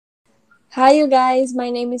Hi, you guys. My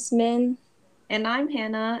name is Min. And I'm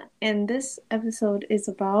Hannah, and this episode is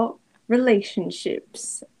about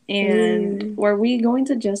relationships. And Ooh. were we going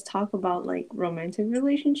to just talk about like romantic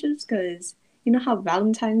relationships? Because you know how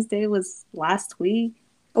Valentine's Day was last week?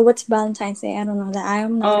 Oh, what's Valentine's Day? I don't know that. I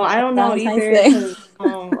am not Oh, I about don't know Valentine's either, Day.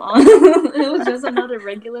 because it was just another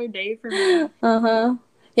regular day for me. Uh-huh.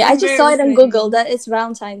 Yeah, I just saw it on Google Embarrassing. that it's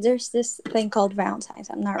Valentine's. There's this thing called Valentine's.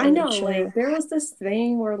 I'm not I really know, like sure. there was this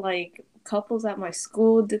thing where like couples at my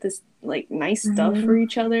school did this like nice stuff for Mm-hmm.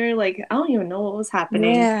 each other. Like I don't even know what was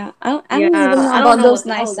happening. Yeah, I don't even Yeah, know I don't about know those what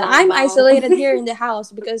that nice was stuff. all I'm about. isolated here in the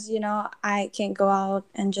house because, I can't go out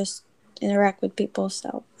and just interact with people.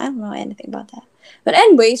 So I don't know anything about that. But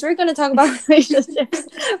anyways, we're going to talk about relationships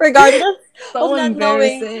regardless of So not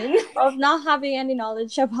knowing, embarrassing. of not having any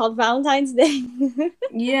knowledge about Valentine's Day.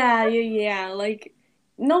 Yeah. Like,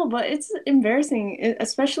 no, but it's embarrassing,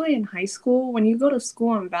 especially in high school. When you go to school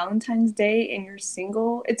on Valentine's Day and you're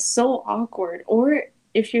single, it's so awkward. Or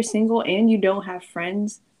if you're single and you don't have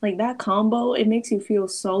friends, like that combo, it makes you feel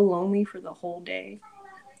so lonely for the whole day.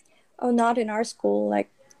 Oh, not in our school. Like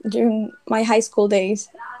during my high school days,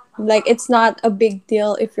 like it's not a big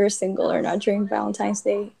deal if you're single or not during Valentine's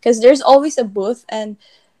Day because there's always a booth, and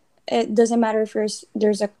it doesn't matter if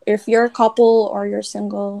if you're a couple or you're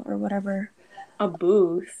single or whatever. A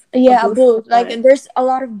booth. A Yeah, a booth for booth. Like what? there's a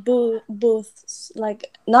lot of booths.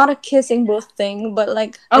 Like not a kissing booth thing, but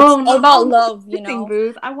like it's Oh, all not about oh, not love. a kissing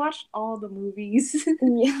booth. I watched all the movies.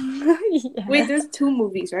 Yeah, Wait, yeah. there's two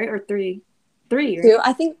movies, right? Or three? Three, Two. right?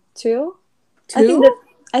 I think two. I think Two? the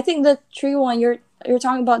I think the tree one you're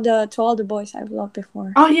talking about the To All the Boys I've loved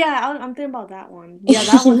before. Oh yeah, I'm thinking about that one. Yeah,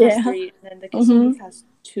 that one has Yeah. three, and then the kissing Mhm. booth has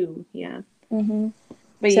two. Yeah, Mhm.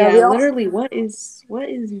 but So yeah, we all literally, what is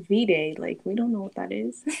V Day? Like, we don't know what that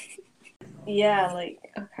is. Yeah, like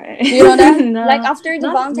you okay, know that like no, after the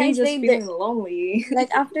not me Valentine's just Day, the feeling lonely.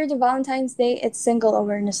 like after the Valentine's Day, it's Single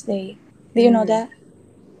Awareness Day. Do you know Mm. that?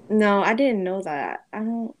 No, I didn't know that. I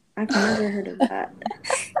don't. I've never heard of that.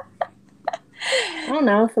 I don't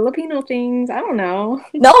know Filipino things. I don't know.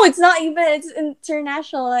 No, it's not even. It's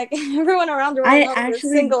international. Like everyone around the world I knows it's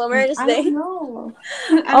actually, Single Awareness I don't Day. know.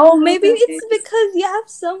 I Oh, don't know what maybe that it's is. because you have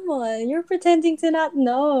someone. You're pretending to not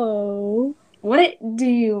know. What do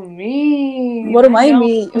you mean? What do I I don't.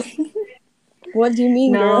 mean? What do you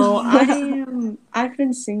mean, girl? No, I've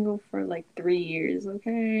been single for like 3 years,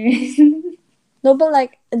 okay? No, but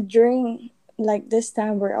like during like this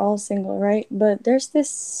time we're all single, right? But there's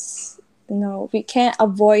this no, we can't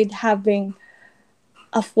avoid having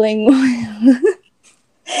a fling.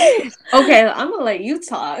 Okay, I'm gonna let you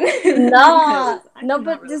talk Nah, because I no, cannot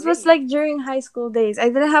but this was relate. like during high school days. I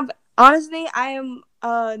didn't have honestly. I am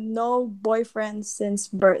no boyfriend since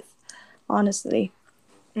birth. Honestly,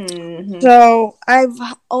 Hmm. so I've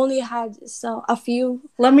only had a few.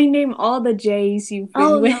 Let me name all the J's you've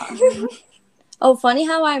Oh been with. no. Oh, funny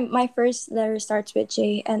how my first letter starts with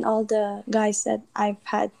J, and all the guys that I've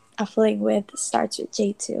had a fling with starts with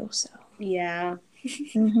J too. So. Yeah.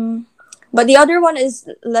 Mm-hmm. But the other one is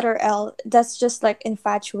letter L. That's just like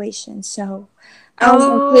infatuation. So I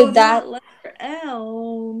won't Oh, include that. not letter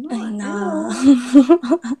L, I not know.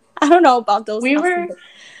 L. I don't know about those We were, alphabet.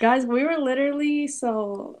 guys, we were literally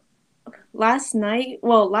so last night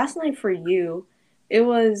for you, it Oh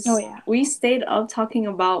was yeah. we stayed up talking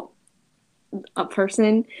about a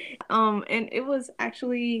person, and it was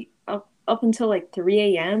actually up until like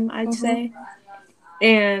 3 a.m., I'd say. Mm-hmm.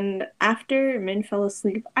 And after Min fell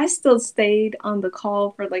asleep, I still stayed on the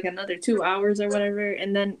call for like another 2 hours or whatever,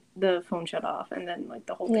 and then the phone shut off, and then like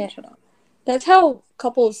the whole thing Yeah. shut off. That's how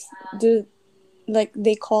couples do. Like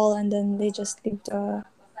they call and then they just leave the.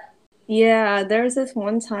 Yeah, there was this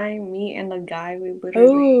one time me and a guy, we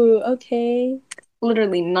Oh, okay.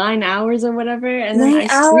 literally 9 hours or whatever, and then Nine I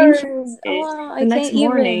screenshot hours. it Oh, the I next can't even.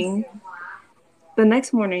 morning. The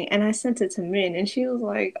next morning, and I sent it to Min, and she was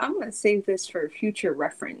like, "I'm gonna save this for future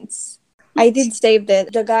reference." I did save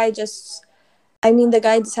it. The guy just I mean, the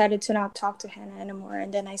guy decided to not talk to Hannah anymore,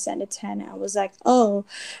 and then I sent it to Hannah. I was like, "Oh,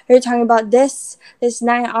 you're talking about this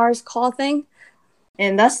 9 hours call thing?"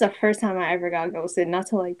 And that's the first time I ever got ghosted. Not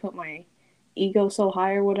to like put my ego so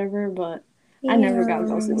high or whatever, but I never got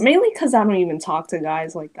ghosted. Yeah. Mainly because I don't even talk to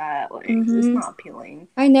guys like that. Like, it's Mm-hmm. not appealing.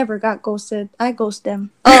 I never got ghosted. I ghost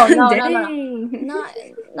them. Oh no, Dang. not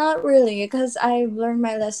not really, because I've learned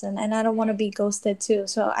my lesson, and I don't want to be ghosted too.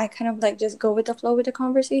 So I kind of like just go with the flow with the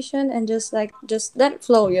conversation, and just let it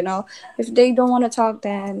flow. If they don't want to talk,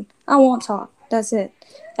 then I won't talk. That's it.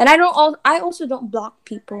 And I also don't block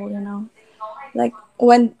people. Like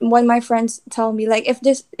when my friends tell me like if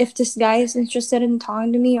this guy is interested in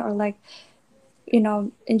talking to me, or like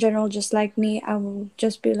in general, just like me, I will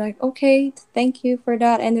just be like, okay, thank you for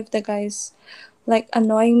that. And if the guy's like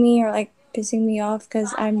annoying me or like pissing me off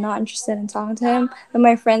because I'm not interested in talking to him, and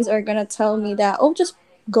my friends are gonna tell me that, oh, just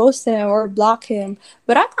ghost him or block him.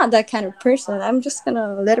 But I'm not that kind of person. I'm just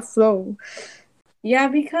gonna let it flow. Yeah,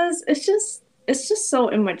 because it's just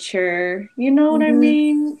so immature. You know what I Mhm.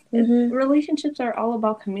 mean? Mhm. Relationships are all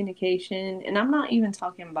about communication, and I'm not even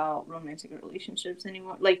talking about romantic relationships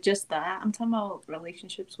anymore. Like just that. I'm talking about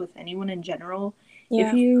relationships with anyone in general. If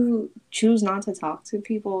Yeah. you choose not to talk to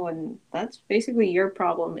people, and that's basically your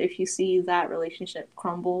problem if you see that relationship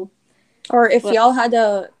crumble. Or if But y'all had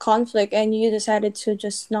a conflict and you decided to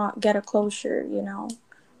just not get a closure,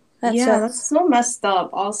 that yeah, that's sucks. so messed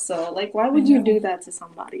up also. Like why I would you know. do that to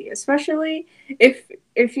somebody? Especially if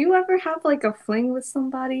you ever have like a fling with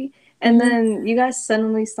somebody and Mhm. then you guys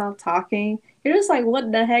suddenly stop talking. You're just like,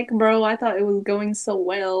 "What the heck, bro? I thought it was going so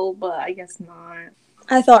well, but I guess not."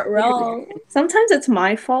 I thought Yeah. wrong. Sometimes it's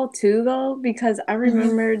my fault too though because I Mhm.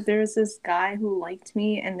 remember there's this guy who liked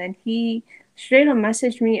me and then he straight up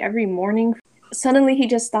messaged me every morning. Suddenly he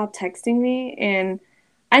just stopped texting me and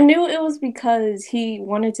I knew it was because he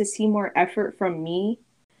wanted to see more effort from me.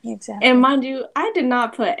 And Exactly. mind you, I did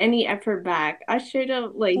not put any effort back. I straight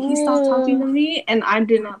up, like, he stopped talking Mm. to me and I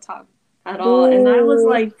did not talk at all. And I was Boo.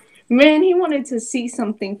 like, man, he wanted to see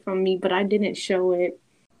something from me, but I didn't show it.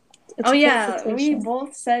 It's Oh, a yeah, we qualification.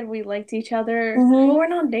 both said we liked each other, but Mm-hmm. we're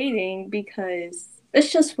not dating because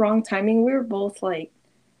it's just wrong timing. We were both like,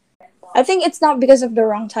 I think it's not because of the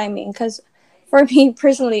wrong timing. Because for me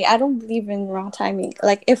personally, I don't believe in wrong timing.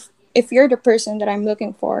 Like if you're the person that I'm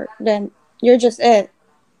looking for, then you're just it.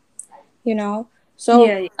 You know. So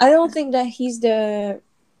yeah, I don't think that he's the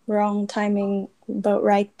wrong timing but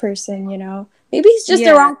right person. Maybe he's just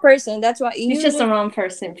the yeah, wrong person. That's why he's you just the just wrong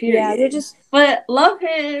person, yeah you period. just But love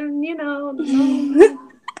him, no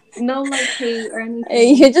like hate or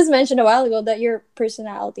anything. you just mentioned a while ago that your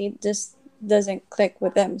personality just doesn't click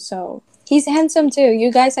with them. So he's handsome too.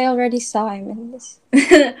 You guys, I already saw him, and he's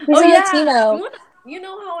Oh a yeah, Latino. you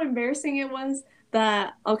know how embarrassing it was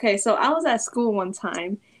that okay, so I was at school one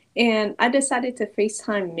time and I decided to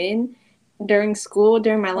FaceTime Min during school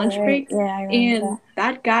during my lunch Alright, break yeah, I remember and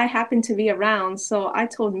that guy happened to be around, so I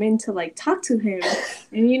told Min to like talk to him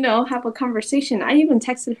and have a conversation. I even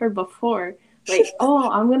texted her before like, "Oh,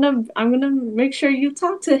 I'm going to make sure you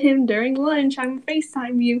talk to him during lunch. I'm gonna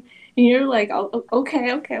FaceTime you." And you're like, "Oh,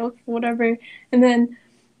 okay, okay, okay, whatever." And then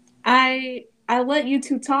I let you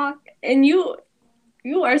two talk, and you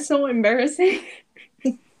are so embarrassing.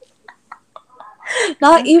 that.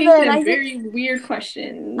 Not even. Asking very weird I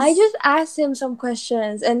questions. just asked him some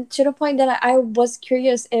questions, and to the point that I was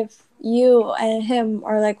curious if you and him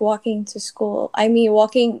are like walking to school. I mean,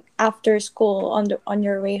 walking after school on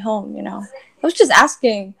your way home. I was just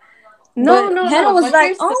asking, No, but no, Hannah no. was But like,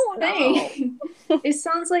 here's the "Oh thing. It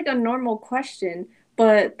sounds like a normal question,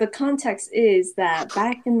 but the context is that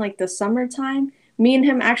back in like the summertime, me and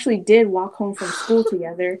him actually did walk home from school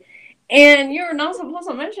together. And you're not supposed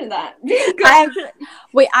to mention that I because actually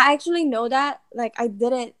wait, I actually know that. Like I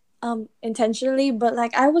didn't intentionally, but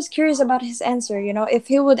like I was curious about his answer, if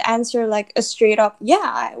he would answer like a straight up,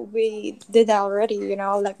 yeah, we did that already,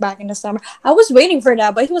 like back in the summer. I was waiting for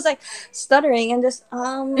that, but he was like stuttering and just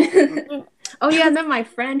oh yeah, and then my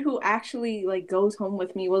friend who actually like goes home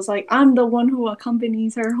with me was like, I'm the one who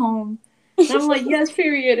accompanies her home. And I'm like, yes,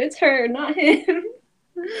 period, it's her, not him.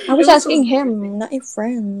 I It was was so asking embarrassing. him, not your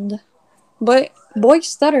friend. But boy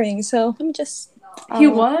stuttering, so let me just He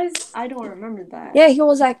was? I don't remember that. yeah, he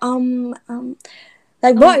was like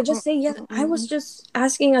like boy, just say yes. I was Um. just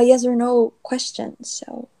asking a yes or no question,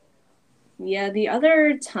 so Yeah, the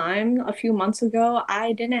other time, a few months ago,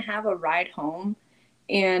 I didn't have a ride home,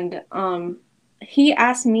 and he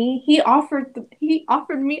offered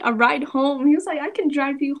me a ride home. He was like, I can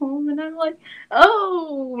drive you home, and I'm like,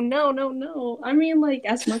 oh no, no, no. I mean, like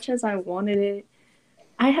as much as I wanted it,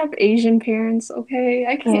 I have Asian parents. Okay,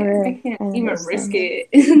 I alright, can't I even risk understand that.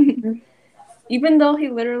 it. Even though he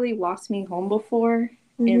literally walked me home before,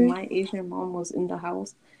 and Mm-hmm. my Asian mom was in the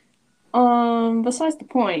house. Besides the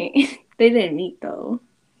point, they didn't meet though.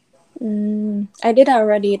 I did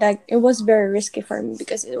already. Like it was very risky for me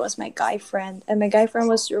because it was my guy friend, and my guy friend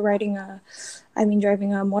was driving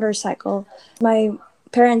a motorcycle. My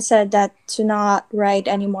parents said that to not ride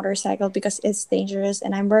any motorcycle because it's dangerous,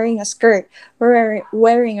 and I'm wearing a skirt,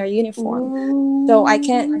 wearing a uniform, so I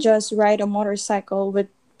can't Ooh. just ride a motorcycle with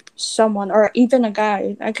someone or even a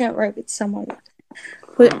guy. I can't ride with someone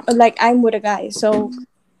like I'm with a guy. So,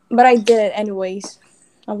 but I did it anyways.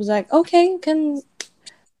 I was like, okay, you can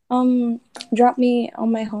um drop me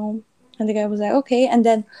on my home. And the guy was like, okay. And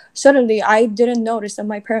then suddenly I didn't notice that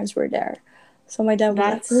my parents were there. So my dad was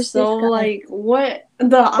like, That's who's this so guy? like what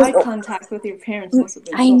the eye contact with your parents must have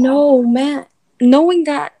been I so know, awkward. man. Knowing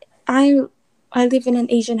that I live in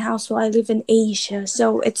an Asian household, I live in Asia,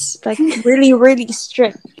 so it's like really, really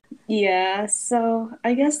strict. Yeah, so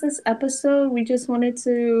I guess this episode we just wanted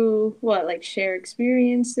to what like share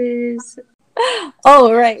experiences.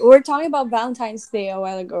 Oh, right. We're talking about Valentine's Day a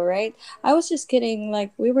while ago, right? I was just kidding.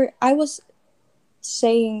 Like I was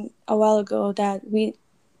saying a while ago that we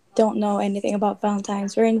don't know anything about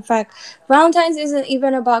Valentine's. Where in fact, Valentine's isn't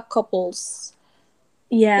even about couples. It's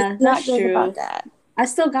Yeah, not that's just about true. that. I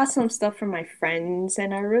still got some stuff from my friends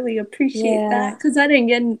and I really appreciate Yeah. that cuz I didn't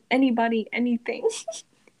get anybody anything.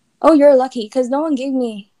 Oh, you're lucky because no one gave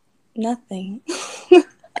me nothing.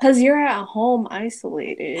 Cuz you're at home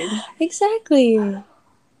isolated. Exactly.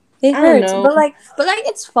 It I don't hurts, know. but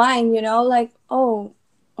it's fine, you know. Like oh,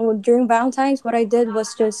 during Valentine's, what I did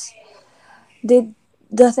was just did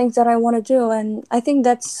the things that I want to do, and I think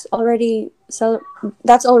that's already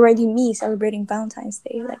me celebrating Valentine's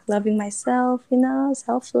Day, like loving myself, you know,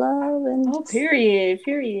 self love, and Oh, just period,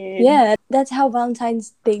 period. yeah, that's how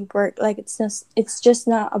Valentine's Day work. Like it's just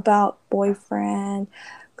not about boyfriend,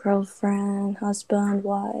 girlfriend, husband,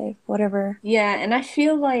 wife, whatever. Yeah, and I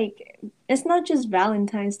feel like it's not just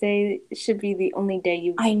Valentine's Day, it should be the only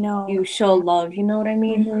day I you know. show Yeah. love, you know what I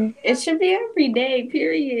mean? Mhm. It should be every day,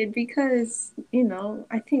 period, because,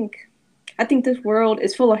 I think this world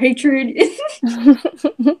is full of hatred.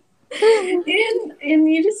 And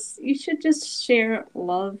you should just share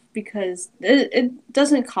love because it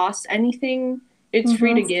doesn't cost anything. It's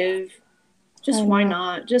free to Mhm. give. I Just why know.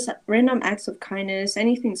 not? Just random acts of kindness,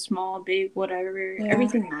 anything small, big, whatever, Yeah.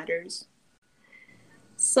 everything matters.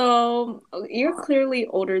 So, you're clearly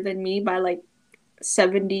older than me by like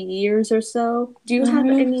 70 years or so. Do you have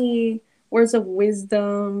Mhm. any words of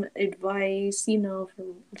wisdom, advice,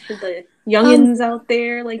 for the Um. youngins out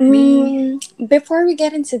there like me? Before we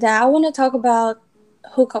get into that, I want to talk about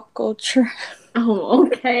hookup culture. Oh,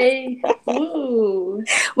 okay. Ooh.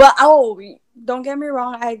 Well, oh, don't get me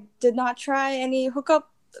wrong. I did not try any hookup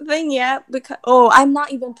thing yet because I'm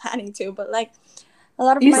not even planning to. But like a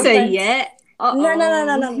lot of You my say friends. yet? No, no, no,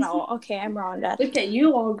 no, Uh-oh. no, no. Okay, I'm wrong. That Look at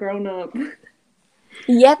you all grown up.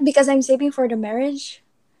 yet because I'm saving for the marriage.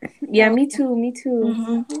 Yeah, me too, me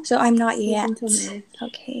too. So I'm not Saving yet. until marriage.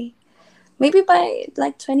 Okay, maybe by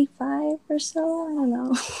like 25 or so. I don't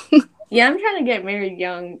know. Yeah, I'm trying to get married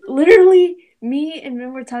young. Literally, me and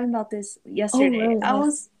Min were talking about this Oh yesterday. I really?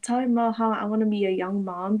 was talking about how I want to be a young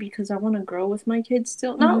mom because I want to grow with my kids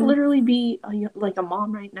still. Not Mhm. literally be like a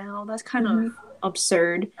mom right now. That's kind of Mhm.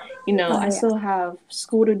 absurd. I Oh yeah. still have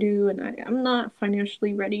school to do and I'm not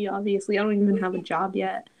financially ready, obviously. I don't even have a job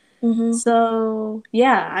yet. Mhm. So,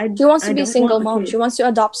 yeah, She wants I to be don't single want a mom. She kid. wants to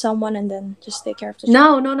adopt someone and then just take care of the child.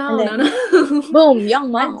 No, no, And no, no, then no. boom, young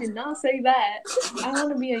I mom. did not say that. I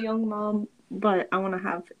want to be a young mom, but I want to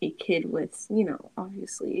have a kid with,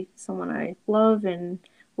 obviously someone I love and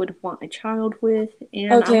would want a child with.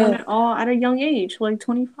 And I want Okay. it all at a young age, like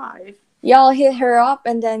 25. Y'all hit her up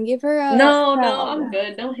and then give her a No, no, child. I'm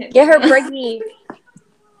good. Don't hit Get me her up. pregnant.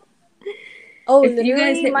 Oh, If you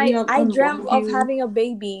guys literally, hit me my up, I I dreamt love of you. having a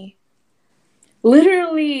baby.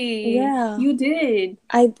 Literally, Yeah, you did.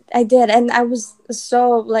 I did, and I was so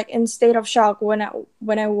like in state of shock when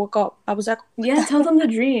I woke up. I was like, what Yeah, the tell heck? them the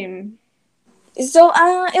dream. So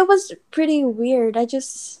it was pretty weird. I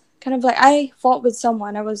just kind of like I fought with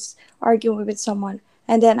someone. I was arguing with someone,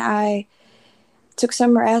 and then I took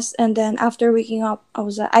some rest, and then after waking up I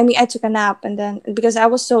was I mean I took a nap, and then because I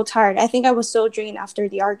was so tired, I think I was so drained after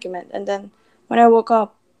the argument, and then when I woke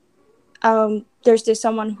up, there's this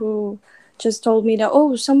someone who just told me that,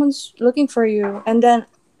 oh, someone's looking for you, and then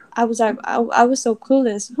I was like I was so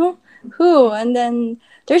clueless. Who? And then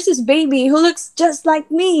there's this baby who looks just like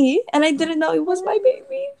me, and I didn't know it was my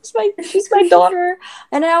baby. She's my daughter,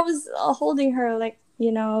 and I was holding her like,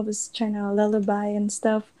 I was trying to lullaby and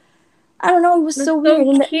stuff. I don't know. It was so That's weird.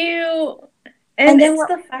 so And cute. and And then it's what?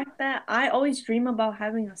 the fact that I always dream about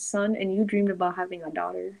having a son and you dreamed about having a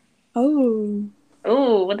daughter. Oh.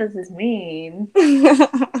 Oh, what does this mean?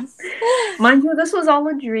 Mind you, this was all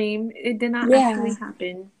a dream. It did not actually Yeah.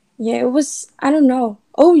 happen. Yeah. It was. I don't know.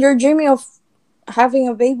 Oh, you're dreaming of having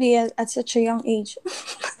a baby at such a young age.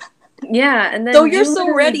 Yeah, and So then you're you so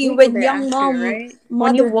literally ready with Googled it young after, mom right?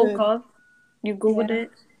 When you woke motherhood. up, you Googled Yeah.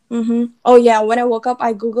 it. Oh yeah. When I woke up,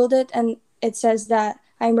 I googled it, and it says that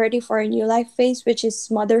I'm ready for a new life phase, which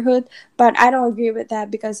is motherhood. But I don't agree with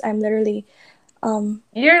that because I'm literally.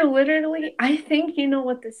 You're literally, I think you know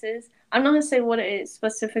what this is. I'm not gonna say what it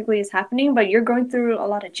specifically is happening, but you're going through a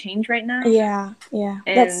lot of change right now, Yeah, yeah.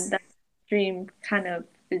 and That's that dream kind of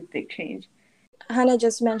is big change. Hannah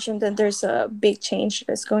just mentioned that there's a big change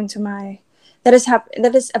that's going to my that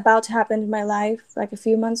is about to happen in my life like a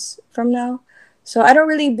few months from now. So I don't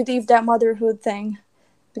really believe that motherhood thing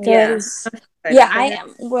Yeah, because I'm yeah, excited for I her.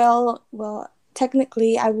 am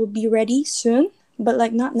technically I will be ready soon, but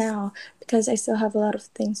like not now because I still have a lot of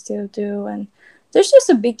things to do and there's just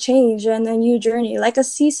a big change and a new journey, like a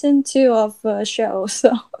season 2 of a show.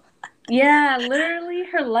 So Yeah, literally,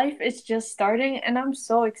 her life is just starting, and I'm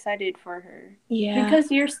so excited for her yeah.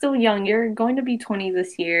 because you're still young. You're going to be 20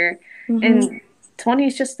 this year, Mm-hmm. and 20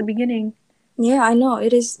 is just the beginning. Yeah, I know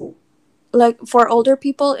it is. Like for older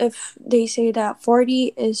people, if they say that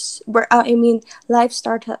 40 is where I mean life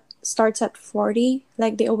starts at 40,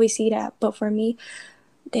 like they always see that, but for me,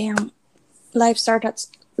 damn, life starts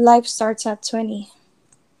at 20.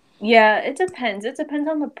 Yeah, it depends. It depends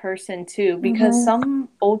on the person too, because Mm-hmm. some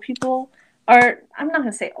old people are, I'm not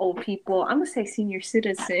gonna say old people, I'm gonna say senior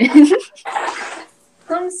citizens.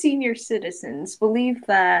 Some senior citizens believe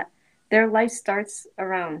that their life starts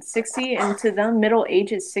around 60, and to them, middle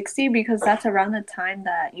age is 60 because that's around the time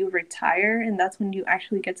that you retire and that's when you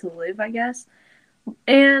actually get to live, I guess.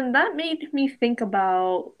 And that made me think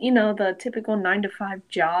about, the typical 9 to 5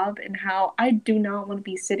 job and how I do not want to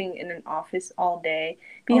be sitting in an office all day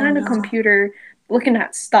Oh behind a no. computer looking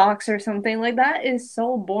at stocks or something. Like, that is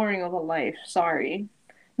so boring of a life. Sorry.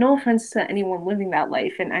 No offense to anyone living that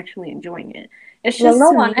life and actually enjoying it. It's Well, just no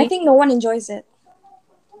to one. I me, think no one enjoys it.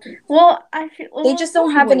 well, I feel, They well, just some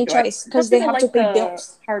don't have people any enjoy it. choice Some because they people have to like pay the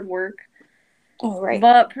bills. hard work. Oh right.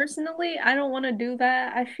 But personally, I don't want to do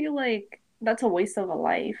that. I feel like that's a waste of a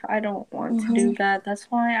life. I don't want to Mm-hmm. do that. That's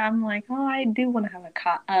why I'm like, oh, I do want to have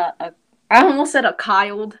I almost said a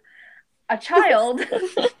child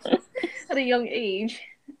at a young age.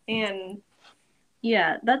 And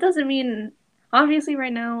yeah, that doesn't mean, obviously,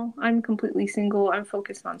 right now, I'm completely single. I'm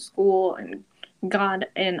focused on school and God,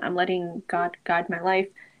 and I'm letting God guide my life.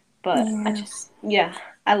 But Yeah. yeah,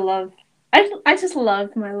 I just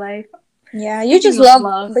love my life. Yeah. You Speaking just of love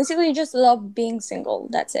love, basically you just love being single.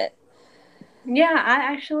 That's it. yeah, I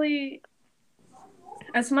actually,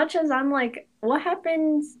 as much as I'm like,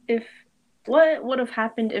 what would have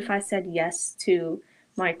happened if I said yes to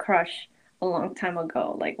my crush a long time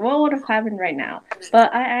ago? Like, what would have happened right now?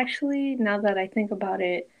 But I actually, now that I think about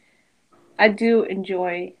it, I do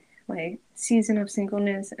enjoy my season of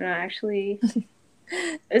singleness, and I actually,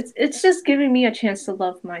 it's just giving me a chance to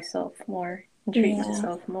love myself more and treat Yeah.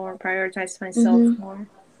 myself more, prioritize myself Mm-hmm. more.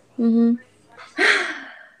 Mm-hmm.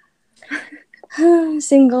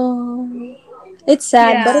 Single. It's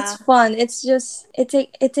sad, but it's Yeah, fun. It's just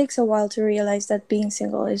it takes a while to realize that being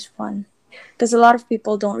single is fun, because a lot of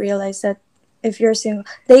people don't realize that if you're single,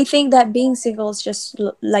 they think that being single is just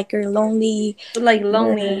like you're lonely. like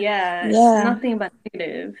lonely, You're yeah, it's yeah, nothing but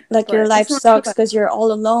negative, like your but life it's not true. sucks because you're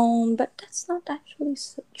all alone. But that's not actually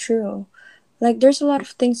true. Like there's a lot of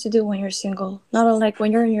things to do when you're single. Not unlike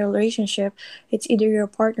when you're in your relationship, it's either your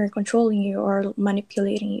partner controlling you or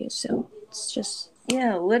manipulating you. So it's just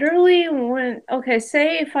Yeah, literally when okay,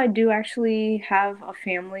 say if I do actually have a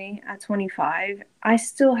family at 25, I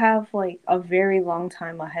still have like a very long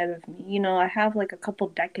time ahead of me. I have like a couple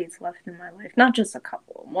decades left in my life. Not just a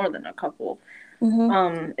couple, more than a couple.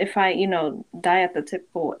 mm-hmm. If I, die at the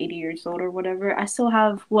typical 80 years old or whatever, I still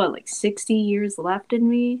have what, like 60 years left in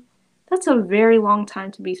me. That's a very long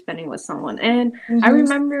time to be spending with someone. And I Mm-hmm.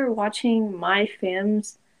 remember watching my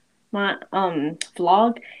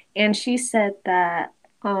vlog, and she said that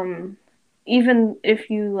um even if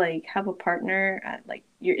you like have a partner at like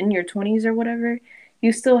you're in your 20s or whatever,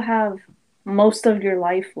 you still have most of your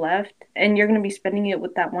life left, and you're going to be spending it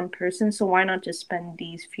with that one person, so why not just spend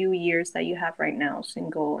these few years that you have right now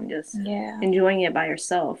single and just Yeah. enjoying it by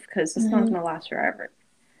yourself, because it's not Mm-hmm. going to last forever.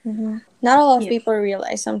 Mm-hmm. Not a lot of Yeah. people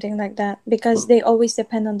realize something like that because they always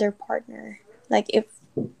depend on their partner. Like if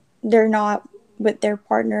they're not with their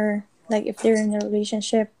partner, like if they're in a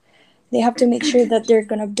relationship, they have to make sure that they're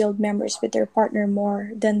gonna build memories with their partner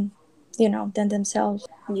more than than themselves.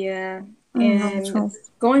 Yeah. Mm-hmm. And So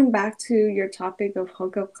going back to your topic of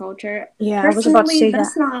hookup culture, yeah, I was about to personally, say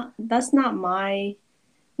that.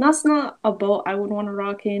 that's not a boat I would want to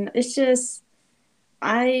rock in. It's just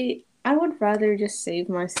I would rather just save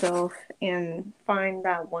myself and find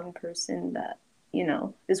that one person that,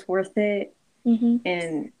 is worth it, Mm-hmm.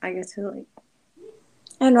 and I get to like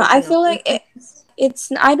I don't know. I open up feel with, like I guess.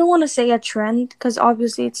 it's. I don't want to say a trend because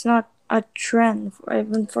obviously it's not a trend for,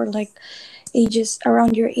 even for like ages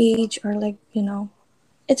around your age or like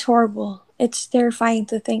it's horrible. it's terrifying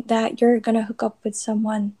to think that you're gonna hook up with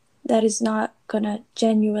someone that is not gonna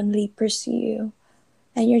genuinely pursue you,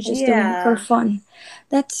 and you're just doing it for Yeah. fun.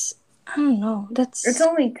 That's, I don't know. It's That's,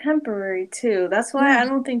 only temporary too. That's why yeah. I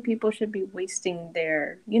don't think people should be wasting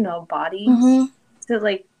their, bodies Mm-hmm. to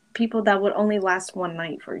like people that would only last one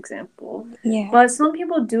night, for example. Yeah. But some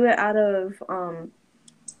people do it out of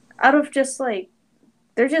just like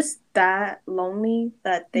they're just that lonely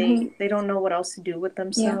that Mm-hmm. they don't know what else to do with Yeah.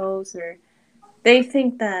 themselves, or they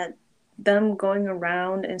think that them going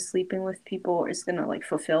around and sleeping with people is gonna like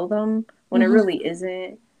fulfill them when it Mm-hmm. really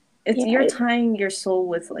isn't. It's Yeah. you're tying your soul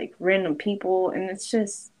with like random people, and it's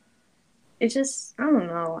just I don't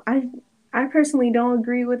know. I personally don't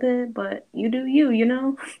agree with it, but you do you.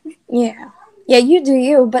 Yeah. Yeah, you do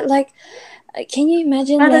you, but like, can you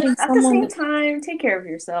imagine But letting at the same someone. time, take care of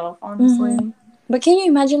yourself, Mm-hmm. honestly. But can you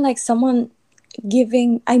imagine like someone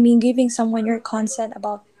giving someone your consent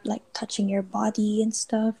about like touching your body and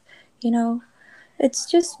stuff, you know? It's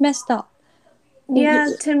just messed up. Yeah,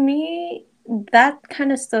 to me, that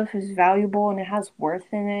kind of stuff is valuable and it has worth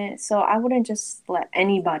in it. So I wouldn't just let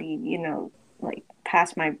anybody, like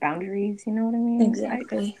pass my boundaries. You know what I mean?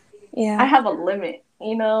 Exactly. I Yeah. have a limit.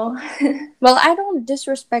 Well, I don't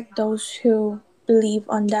disrespect those who believe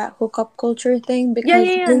on that hookup culture thing, Yeah, because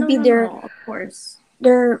yeah, yeah. No, maybe no, no. Of course.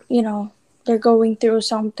 they're going through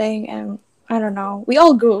something, and I don't know. We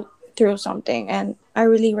all go through something, and I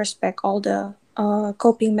really respect all the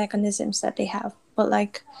coping mechanisms that they have. But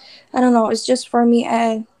like, I don't know. It's just for me,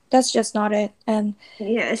 and that's just not it. And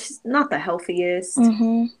Yeah, it's just not the healthiest.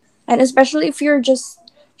 mm-hmm. And especially if you're just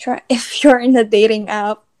if you're in a dating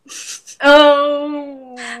app. Oh.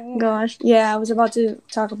 Gosh, yeah, I was about to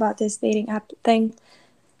talk about this dating app thing,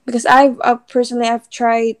 because I've personally I've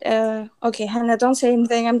tried. Okay, Hannah, don't say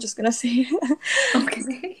anything. I'm just gonna say it.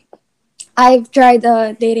 Okay. I've tried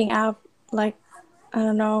a dating app, like, I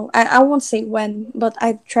don't know. I won't say when, but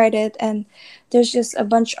I've tried it, and there's just a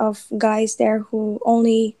bunch of guys there who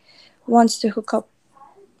only wants to hook up,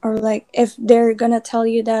 or like if they're gonna tell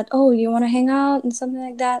you that, oh, you want to hang out and something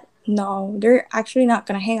like that. No, they're actually not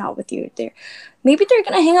gonna hang out with you. Maybe they're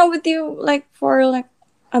gonna hang out with you like for like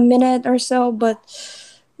a minute or so, but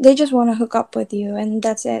they just want to hook up with you, and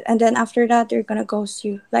that's it. And then after that, they're gonna ghost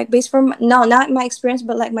you. Like, based from, no, not my experience,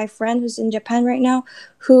 but like my friend who's in Japan right now,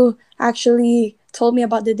 who actually told me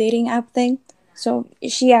about the dating app thing. So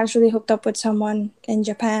she actually hooked up with someone in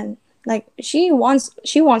Japan. Like, she wants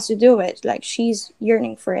to do it. Like, she's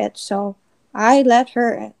yearning for it. So I let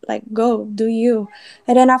her, like, go do you.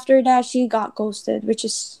 And then after that, she got ghosted, which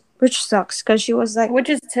sucks, because she was like, Which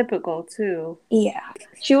is typical too. yeah.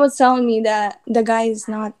 She was telling me that the guy is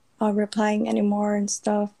not replying anymore and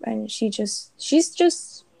stuff, and she's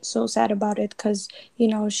just so sad about it, because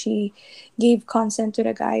she gave consent to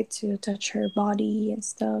the guy to touch her body and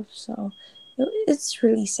stuff. So it's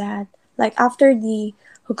really sad. Like, after the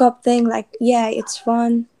hookup thing, like, yeah, it's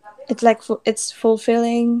fun. It's like it's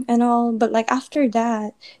fulfilling and all, but like after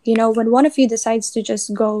that, when one of you decides to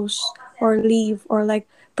just ghost or leave, or like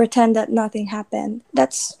pretend that nothing happened,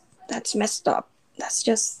 that's messed up. That's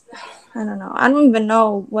just, I don't know. I don't even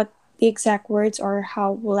know what the exact words, or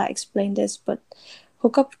how will I explain this, but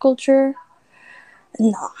hookup culture,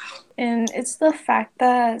 no. And it's the fact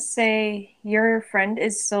that, say, your friend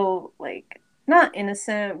is so, like, not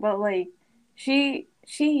innocent, but, like, she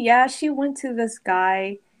went to this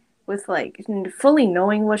guy with, like, fully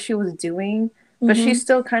knowing what she was doing, but she Mm-hmm.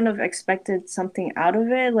 still kind of expected something out of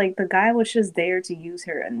it. Like, the guy was just there to use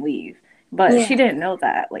her and leave. But she Yeah. didn't know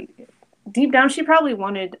that. Like, deep down, she probably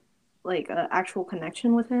wanted, like, an actual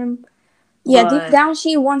connection with him. Yeah, deep But, down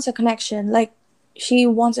she wants a connection. Like, she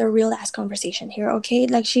wants a real ass conversation here, okay?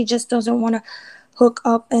 Like, she just doesn't want to hook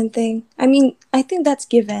up and thing. I mean, I think that's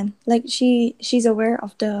given. Like, she's aware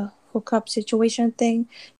of the hookup situation thing.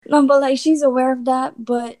 No, but like, she's aware of that,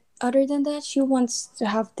 but other than that, she wants to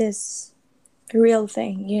have this real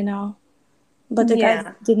thing. But the guy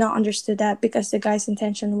yeah. did not understand that, because the guy's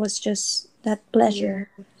intention was just that Yeah. pleasure.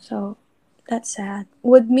 So that's sad.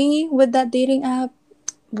 With me, with that dating app,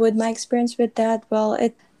 with my experience with that, well,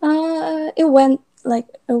 it went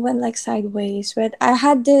like sideways. But I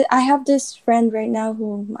have this friend right now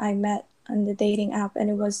whom I met on the dating app, and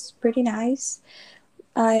it was pretty nice.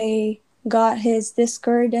 I got his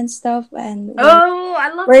Discord and stuff, and we're Oh,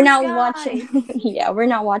 I love we're this now watching. guy. Yeah, we're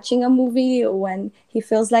now watching a movie when he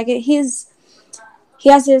feels like it. He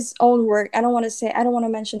has his own work. I don't want to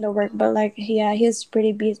mention the work, but like, yeah, he's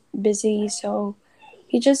pretty busy. So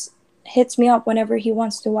he just hits me up whenever he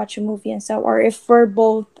wants to watch a movie and stuff, or if we're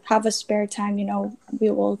both have a spare time, we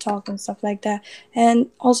will talk and stuff like that. And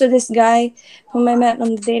also this guy whom I met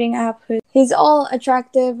on the dating app, he's all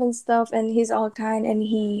attractive and stuff, and he's all kind, and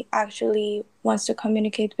he actually wants to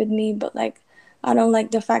communicate with me, but like I don't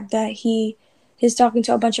like the fact that he's talking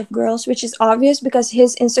to a bunch of girls, which is obvious because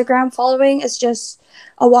his Instagram following is just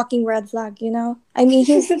a walking red flag. I mean,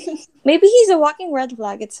 maybe he's a walking red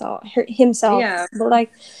flag itself himself, Yeah. but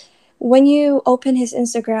like when you open his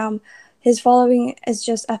Instagram, his following is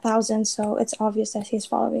just 1,000, so it's obvious that he's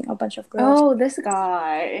following a bunch of girls. Oh, this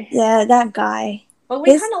guy. Yeah, that guy. But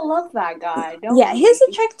we His kind of love that guy, don't Yeah, he's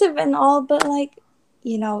we? attractive and all, but like,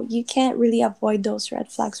 you can't really avoid those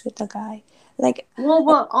red flags with the guy. Like, Well,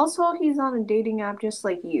 but also he's on a dating app just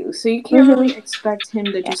like you, so you can't mm-hmm. really expect him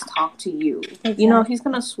to Yeah, just talk to you. You know, exactly. he's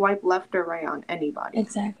gonna swipe left or right on anybody.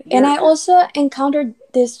 Exactly. And You're I also encountered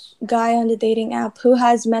this guy on the dating app who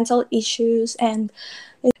has mental issues, and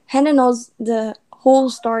Hannah knows the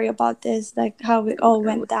whole story about this, like how it all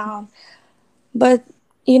went down. But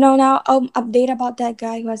now I'll update about that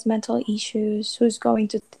guy who has mental issues, who's going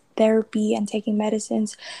to therapy and taking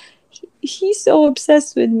medicines. He's so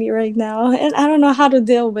obsessed with me right now, and I don't know how to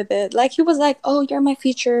deal with it. Like he was like, "Oh, you're my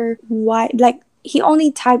future wife." Like he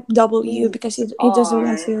only typed W you because he doesn't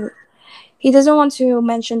want are. to. He doesn't want to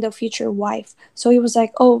mention the future wife. So he was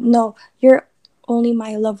like, "Oh no, you're only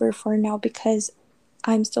my lover for now because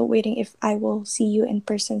I'm still waiting if I will see you in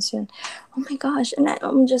person soon." Oh my gosh. And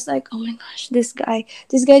I'm just like, oh my gosh, this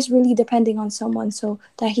guy's really depending on someone so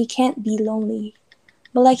that he can't be lonely.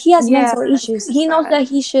 But like he has Yeah, mental it's issues. kind of He knows sad. that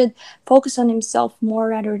he should focus on himself more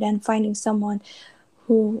rather than finding someone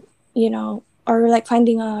who, or like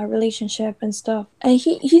finding a relationship and stuff. And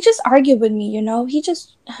he just argued with me. He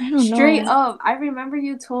just, I don't Straight know. up, I remember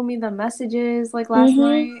you told me the messages like last Mhm.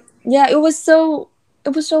 night. Yeah, it was so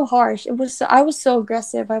harsh. I was so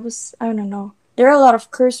aggressive. I don't know. There are a lot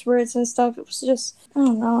of curse words and stuff. It was just I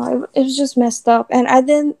don't know. It was just messed up, and I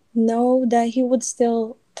didn't know that he would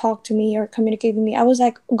still talk to me or communicate with me. I was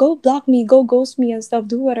like, go block me, go ghost me and stuff.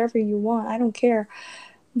 Do whatever you want. I don't care.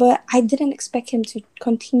 But I didn't expect him to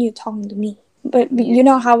continue talking to me. But Yeah, you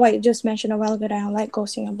know how I just mentioned a while ago that I don't like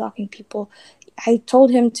ghosting and blocking people. I told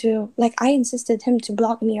him to, like, I insisted him to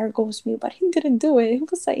block me or ghost me, but he didn't do it. It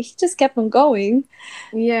was like he just kept on going.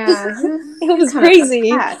 yeah, It he's was kind of crazy.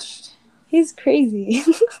 attached. He's crazy.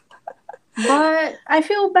 But I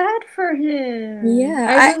feel bad for him.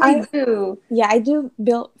 Yeah, I really do. yeah, I do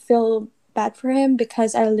feel bad for him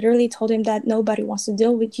because I literally told him that nobody wants to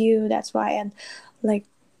deal with you. That's why, and like,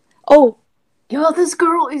 oh, Yo, this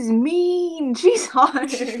girl is mean. She's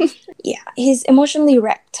harsh. yeah, he's emotionally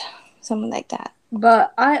wrecked, something like that.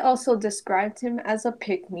 But I also described him as a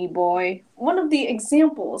pick me boy. One of the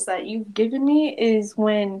examples that you've given me is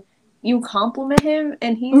when you compliment him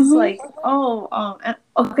and he's Mm-hmm. like, "Oh,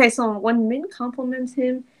 okay." So when Min compliments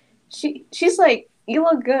him, she's like, "You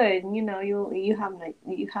look good. You know, you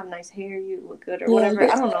have nice hair. You look good, or Yeah, whatever.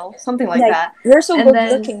 I don't know, something like like that." you're so And good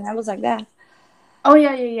then, looking. I was like that. oh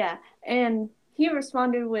yeah, yeah, yeah. And he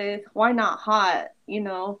responded with, "Why not hot? You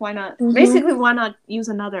know, why not? Mm-hmm. Basically, why not use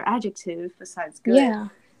another adjective besides good?" Yeah,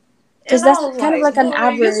 because And I that's was kind of like, like an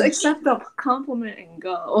boy, just average. accept the compliment and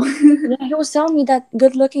go. Yeah, he was telling me that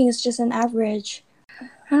good looking is just an average.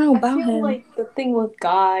 I don't know I about feel him. like the thing with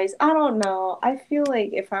guys, I don't know. I feel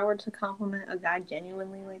like if I were to compliment a guy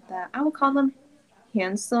genuinely like that, I would call them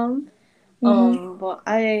handsome. Mm-hmm. But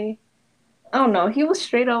I don't know. He was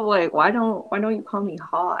straight up like, why don't you call me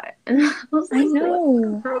hot? And I was I like, what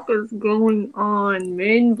know. the heck is going on?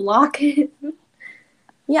 Men block it.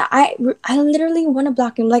 Yeah, I literally want to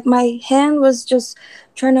block him. Like my hand was just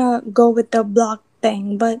trying to go with the block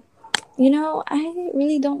thing, but I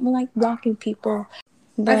really don't like blocking people.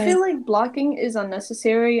 I But feel like blocking is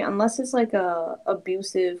unnecessary unless it's like a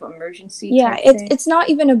abusive emergency yeah, type it's thing. it's not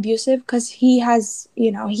even abusive because he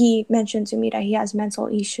mentioned to me that he has mental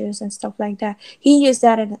issues and stuff like that. He used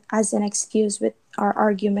that as an excuse with our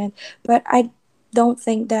argument, but I don't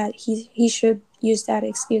think that he should use that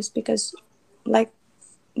excuse because, like,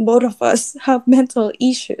 both of us have mental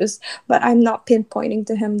issues, but I'm not pinpointing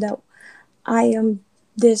to him that I am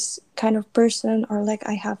this kind of person or like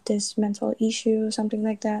I have this mental issue, something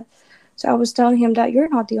like that. So I was telling him that you're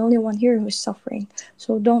not the only one here who's suffering.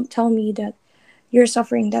 So don't tell me that you're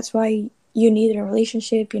suffering. That's why you need a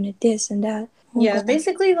relationship, you need this and that. Oh Yeah, gosh.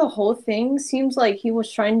 basically the whole thing seems like he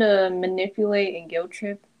was trying to manipulate and guilt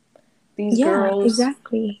trip these Yeah, girls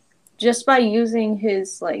exactly. just by using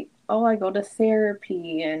his like, oh, I go to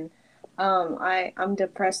therapy and I'm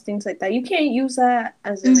depressed, things like that. You can't use that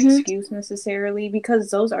as an Mm-hmm. excuse necessarily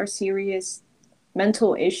because those are serious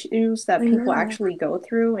mental issues that I people know. actually go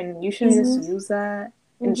through, and you should just Mhm. use that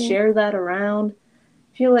and Mhm. share that around.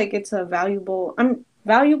 I feel like it's a valuable. I'm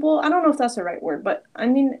valuable. I don't know if that's the right word, but I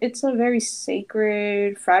mean it's a very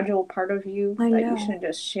sacred, fragile part of you I that you know. should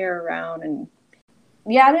just share around. And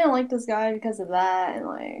yeah, I didn't like this guy because of that, and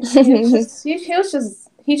like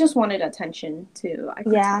he just wanted attention too. I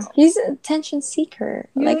could Yeah, tell. he's an attention seeker.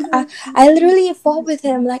 You I literally fought with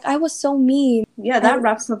him. Like I was so mean. Yeah, I that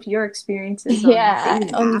wraps up your experiences on yeah,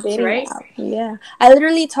 dating on the apps, dating right? app. Yeah, I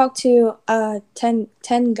literally talked to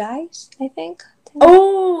 10 guys. I think 10.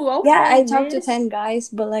 Oh, Yeah, okay, I talked to miss. 10 guys,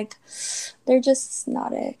 but like they're just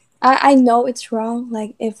not it. I know it's wrong.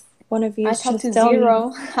 Like if one of you I is talked just to telling me. zero.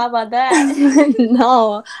 How about that?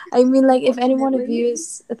 No, I mean like if any one of you Unfortunately.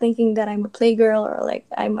 is thinking that I'm a playgirl or like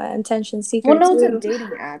I'm an attention Well, seeker no, it's a too,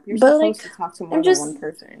 dating app. You're but supposed like to talk to I'm more than one just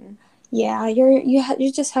person. yeah,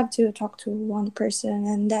 you just have to talk to one person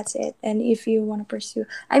and that's it. And if you want to pursue,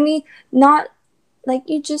 I mean, not like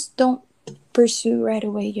you just don't pursue right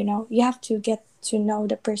away. You have to get to know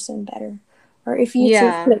the person better, or if you two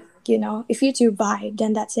Yeah. click, if you two vibe,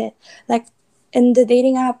 then that's it. Like in the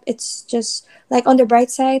dating app, it's just like on the bright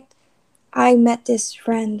side, I met this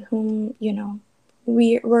friend whom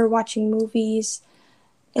we were watching movies.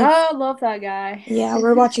 If Oh, I love that guy. Yeah,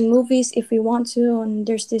 we're watching movies if we want to, and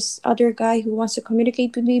there's this other guy who wants to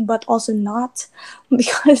communicate with me, but also not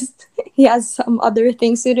because he has some other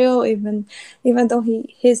things to do. Even though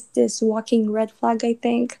he's this walking red flag, I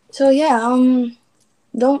think. So yeah,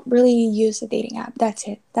 don't really use a dating app. That's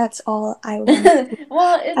it. That's all I want to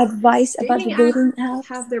Well, it's advise about the dating apps dating apps.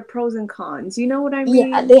 have their pros and cons. You know what I Yeah,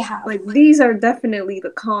 mean? they have. Like these are definitely the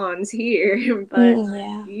cons here, but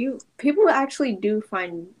Yeah. you people actually do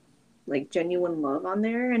find like genuine love on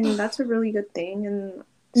there, and that's a really good thing, and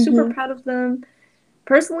super Mhm. proud of them.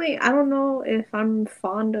 Personally, I don't know if I'm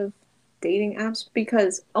fond of dating apps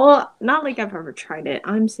because not like I've ever tried it.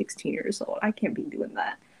 I'm 16 years old. I can't be doing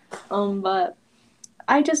that. But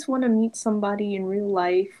I just want to meet somebody in real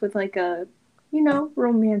life with like a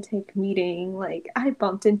romantic meeting. Like I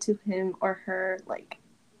bumped into him or her like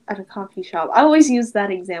at a coffee shop. I always use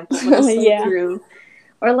that example, but it's so Yeah. true.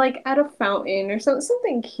 Or like at a fountain or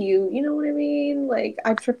something cute. You know what I mean? Like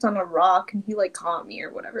I tripped on a rock and he like caught me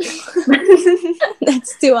or whatever.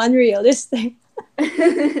 That's too unrealistic.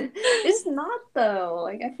 It's not though.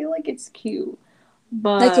 Like I feel like it's cute.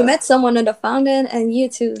 Like you But met someone at the fountain and you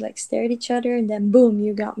two like stared at each other and then boom,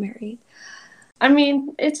 you got married. I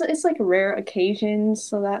mean, it's like rare occasions,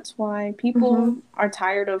 so that's why Mm-hmm. people are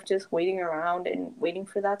tired of just waiting around and waiting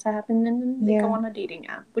for that to happen, and then they go Yeah. on a dating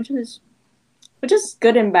app, which is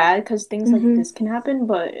good and bad because things like Mm-hmm. this can happen,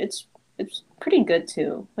 but it's pretty good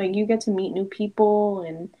too. Like you get to meet new people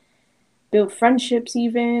and build friendships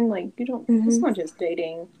even. Like you don't it's Mm-hmm. not just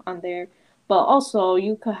dating on there. But also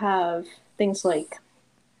you could have things like,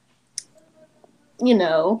 you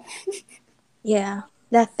know, Yeah.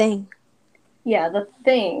 That thing. yeah, the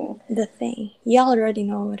thing. The thing. Y'all already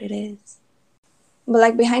know what it is. But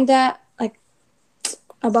like behind that, like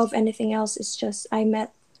above anything else, it's just I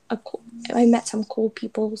met some cool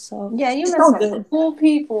people, so Yeah, you it's met all some good. cool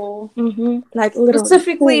people. Mm-hmm. Like literally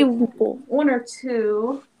Specifically cool people. one or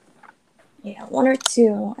two. Yeah, one or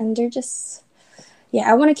two, and they're just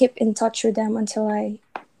yeah. I want to keep in touch with them until I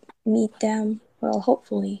meet them. Well,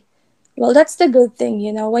 hopefully. Well, that's the good thing,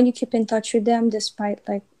 when you keep in touch with them despite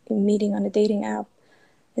like meeting on a dating app.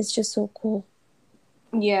 It's just so cool.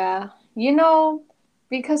 Yeah.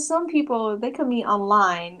 Because some people they could meet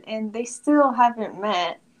online and they still haven't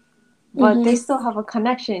met, but they Mm-hmm. still have a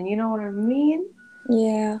connection, you know what I mean?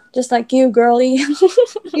 Yeah, just like you, girly.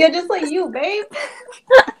 Yeah, just like you, babe.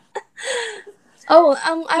 Oh,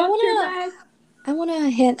 I Got your wanna back. I wanna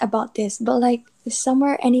hint about this, but like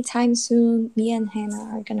somewhere anytime soon, me and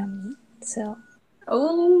Hannah are gonna meet. So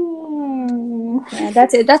Oh. yeah,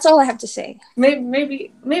 that's it. That's all I have to say.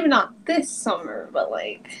 Maybe not this summer, but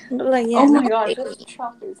like, But like oh yeah, my not gosh, this lately.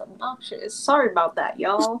 truck is obnoxious. Sorry about that,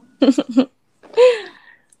 y'all.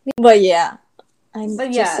 But yeah, I'm But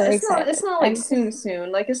just yeah, so it's excited. not like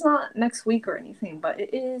soon. Like it's not next week or anything, but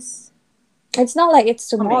it is It's not like it's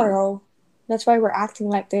coming. tomorrow. That's why we're acting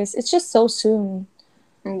like this. It's just so soon.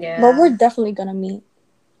 But we're Yeah. definitely gonna meet.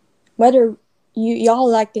 Whether y'all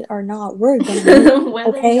like it or not, we're gonna meet.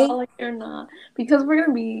 Whether y'all Okay? like it or not, because we're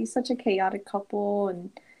gonna be such a chaotic couple, and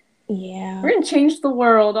Yeah. we're gonna change the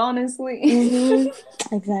world, honestly. Mhm.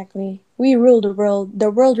 Exactly. We rule the world.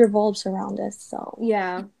 The world revolves around us. So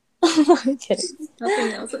Yeah, I'm kidding.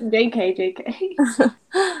 nothing else. JK.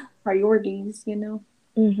 Priorities, you know.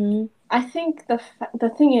 Mhm. I think the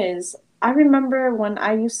thing is, I remember when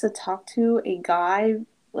I used to talk to a guy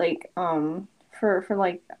like for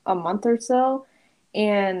like a month or so,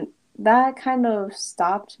 and that kind of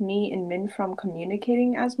stopped me and Min from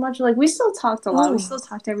communicating as much. Like we still talked a lot. We Oh, still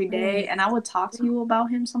talked every day, really? and I would talk to you about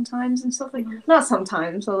him sometimes and stuff like Mhm. not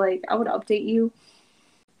sometimes, so like I would update you.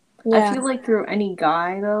 I Yeah. feel like through any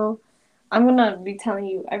guy though, I'm gonna be telling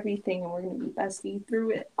you everything and we're gonna be bestie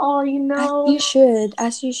through it all, you know?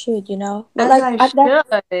 As you should, you know. But As like I at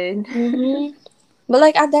that, should. mm-hmm. But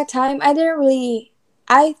like at that time, I didn't really.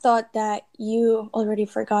 I thought that you already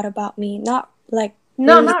forgot about me. Not like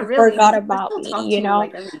No, really not forgot really. I about still me, talk you to you know.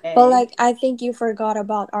 like every But day. like I think you forgot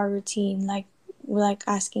about our routine, like we're like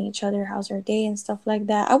asking each other how's our day and stuff like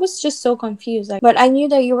that. I was just so confused. Like, but I knew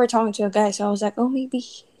that you were talking to a guy, so I was like, oh, maybe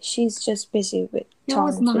she's just busy with It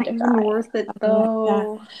was talking to not the even guy, worth it something like that.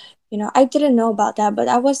 though. You know, I didn't know about that, but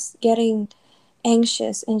I was getting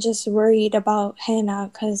anxious and just worried about Hannah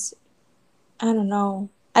because I don't know.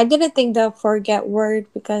 I didn't think the forget word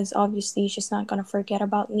because obviously she's not gonna forget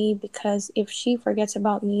about me because if she forgets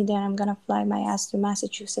about me, then I'm gonna fly my ass to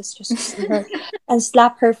Massachusetts just to see her and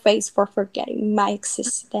slap her face for forgetting my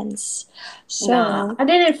existence. Nah, So, I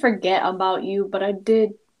didn't forget about you, but I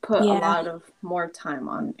did put a yeah. lot of more time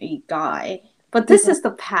on a guy. But this Yeah. is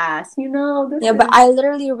the past, you know? This Yeah, but is I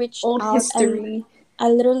literally reached old out and history. I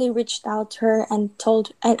literally reached out to her and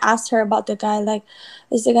told and asked her about the guy. Like,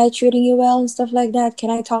 is the guy treating you well and stuff like that? Can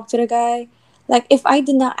I talk to the guy? Like, if I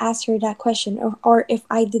did not ask her that question, or if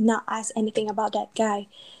I did not ask anything about that guy,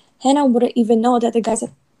 Hannah wouldn't even know that the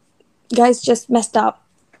guy's just messed up.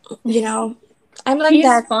 You know, I'm like He's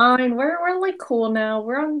that. fine. We're like cool now.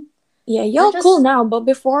 Yeah, We're y'all cool just now, but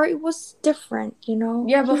before it was different. You know,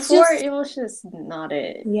 yeah, he's before just it was just not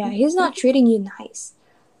it. yeah, he's not treating you nice.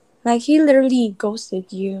 Like he literally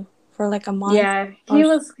ghosted you for like a month Yeah, or he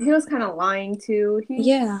was kind of lying too.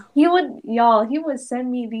 yeah. He would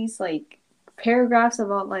send me these like paragraphs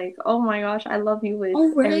about like, "Oh my gosh, I love you with Oh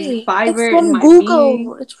every really? It's fiber in from my being."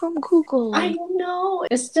 Google. It's from I Google. know.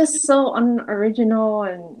 It's just so unoriginal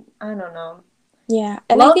and I don't know. Yeah,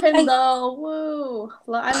 and Love him though. Woo.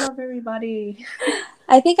 I love everybody.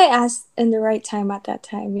 I think I asked in the right time at that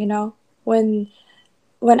time. You know, when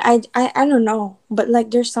I don't know, but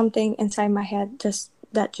like there's something inside my head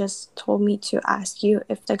just told me to ask you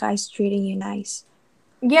if the guy's treating you nice.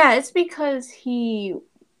 Yeah, it's because he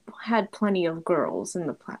had plenty of girls in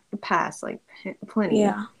the past, like plenty.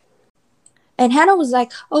 Yeah. And Hannah was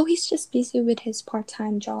like, "Oh, he's just busy with his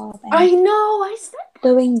part-time job I and know. I said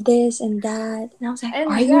doing this and that." And I was like, "Are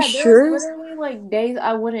And you yeah, there was sure?" literally like days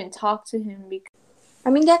I wouldn't talk to him because I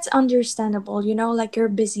mean, that's understandable. You know, like you're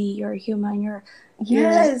busy, you're human,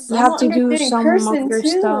 yes, you I'm have an to do understanding some of person your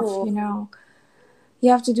stuff. too. You know,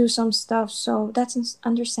 you have to do some stuff, so that's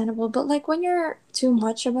understandable. But like when you're too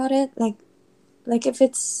much about it, like if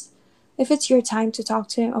it's your time to talk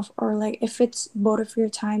to him, or like if it's both of your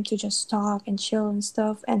time to just talk and chill and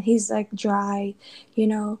stuff, and he's like dry, you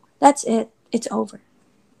know, that's it. It's over.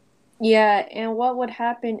 Yeah, and what would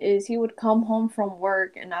happen is he would come home from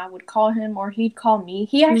work and I would call him or he'd call me.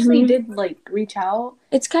 He actually Mm-hmm. did like reach out,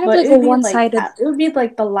 It's kind of but like a one-sided. it would be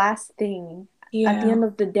like the last thing. At the Yeah. end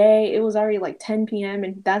of the day, it was already like 10 p.m.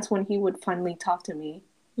 and that's when he would finally talk to me.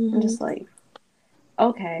 I'm Mm-hmm. just like,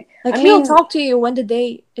 okay. Like I he'll mean, talk to you when the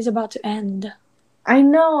day is about to end. I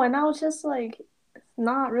know, and I was just like,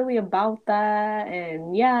 not really about that,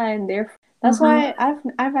 and yeah, and therefore that's Uh-huh. why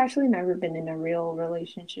I've actually never been in a real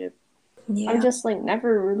relationship. I've Yeah. just like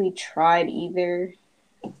never really tried either.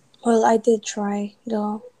 Well, I did try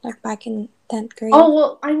though, like back in 10th grade. Oh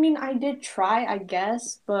well, I mean, I did try, I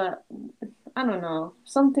guess, but I don't know.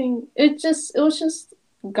 Something it was just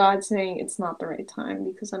God saying it's not the right time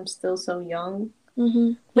because I'm still so young.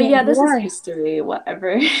 Mm-hmm. But Yeah, yeah, you this is are. history,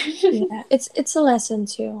 whatever. Yeah, it's a lesson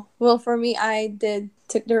too. Well, for me, I did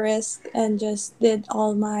took the risk and just did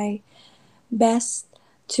all my best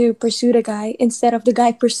to pursue the guy instead of the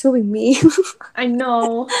guy pursuing me. I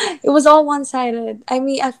know. It was all one sided. I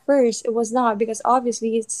mean, at first it was not because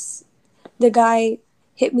obviously it's the guy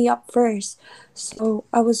hit me up first, so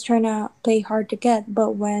I was trying to play hard to get.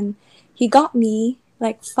 But when he got me,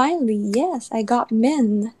 like finally, yes, I got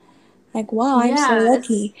men. Like, wow, I'm so Yeah, it's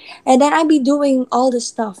lucky. And then I'd be doing all the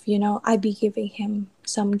stuff, you know. I'd be giving him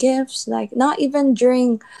some gifts, like not even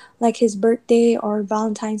during like his birthday or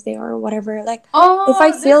Valentine's Day or whatever. Like if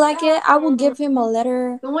I oh feel this like it, I will give him a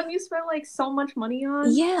letter. the one you spent like so much money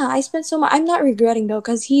on. Yeah, I spent so much. I'm not regretting though,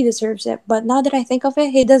 because he deserves it. But now that I think of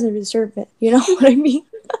it, he doesn't deserve it. You know what I mean?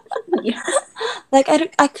 Yeah. Like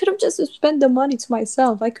I could have just spent the money to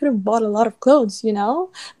myself. I could have bought a lot of clothes, you know.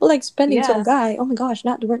 But like spending to a Yeah. guy, oh my gosh,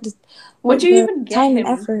 not What'd worth you the even get time and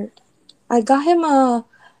him? effort. I got him a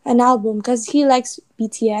an album because he likes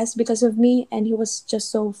BTS because of me, and he was just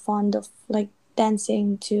so fond of like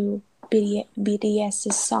dancing to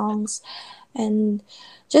BTS's songs, and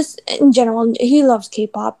just in general, he loves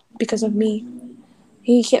K-pop because of me.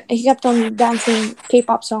 He kept on dancing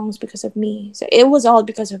K-pop songs because of me. So it was all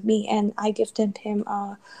because of me, and I gifted him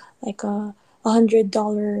like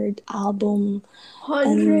 $100 album,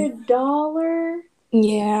 and $100?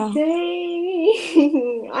 yeah,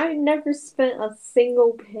 Dang! I never spent a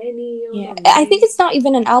single penny on yeah. a I think man. it's not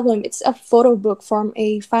even an album; it's a photo book from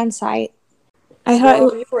a fan site.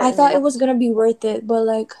 Girl, you were I thought it invested. was gonna be worth it, but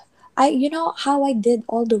like you know how I did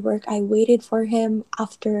all the work. I waited for him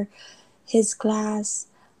after his class.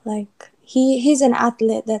 Like he's an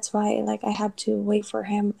athlete, that's why like I have to wait for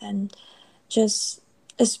him and just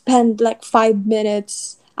spend like 5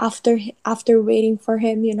 minutes after waiting for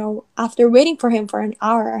him. After waiting for him for an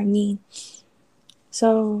hour. I mean,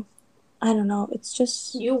 so I don't know. It's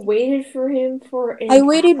just You waited for him for I an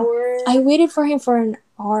waited. I hour? waited for him for an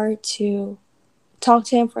hour to talk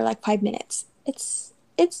to him for like 5 minutes. It's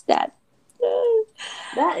that.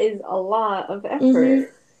 That is a lot of Mhm.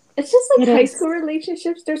 effort. It's just It like high is. school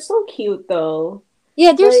relationships. They're so cute though.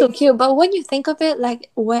 Yeah, they're so Like, cute. But when you think of it,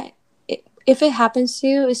 like if it happens to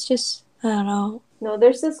you, it's just I don't know. no,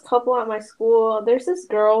 there's this couple at my school. There's this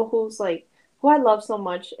girl who's like, who I love so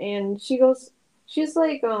much, and she's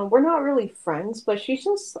like, we're not really friends, but she's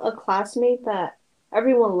just a classmate that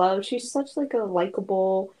everyone loves. She's such like a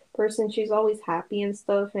likable person. She's always happy and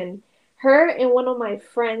stuff. And her and one of my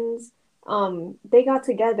friends, they got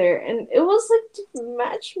together, and it was like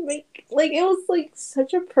match make, like it was like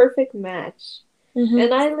such a perfect match. Mhm.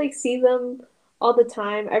 And I like see them all the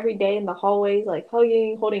time, every day in the hallways, like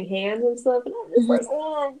hugging, holding hands and stuff. And I'm just Mhm. like,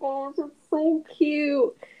 oh my gosh, it's so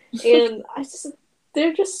cute. And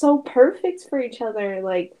they're just so perfect for each other.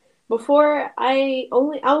 Like before, I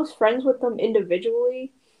was friends with them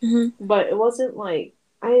individually, Mhm. but it wasn't like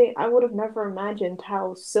I would have never imagined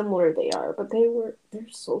how similar they are. But they're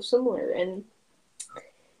so similar. And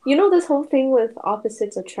you know this whole thing with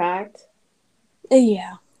opposites attract.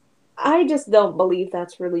 Yeah. I just don't believe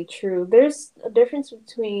that's really true. There's a difference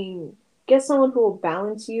between get someone who will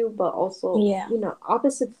balance you, but also, Yeah.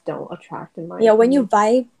 opposites don't attract, in my Yeah. opinion.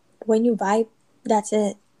 When you vibe, that's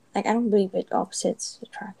it. Like I don't believe it opposites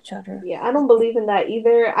attract each other. Yeah, I don't believe in that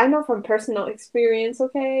either. I know from personal experience,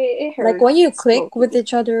 okay? It Like when you hurts low click with key.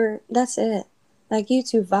 each other, that's it. Like you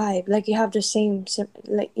two vibe. Like you have the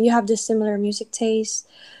like you have the similar music taste,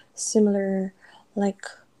 similar like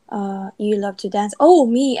you love to dance. Oh,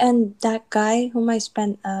 me and that guy whom I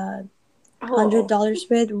spent hundred Oh, dollars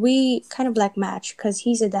with, we kind of like match because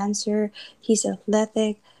he's a dancer, he's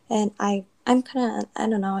athletic, and I'm kind of I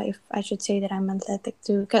don't know if I should say that I'm athletic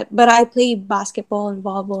too, but I play basketball and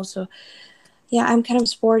volleyball, so yeah, I'm kind of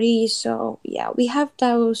sporty, so yeah, we have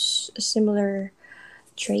those similar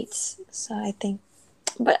traits. So I think,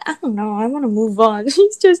 but I don't know. I want to move on.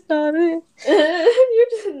 He's just not it. you're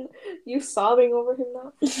just you sobbing over him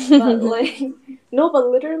now. But like, no, but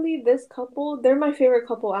literally, this couple, they're my favorite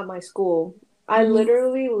couple at my school. I Mhm.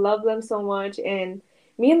 literally love them so much, and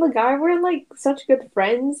me and the guy were like such good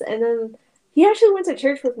friends. And then he actually went to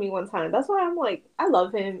church with me one time. That's why I'm like, I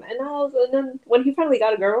love him. And then when he finally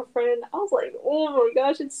got a girlfriend, I was like, oh my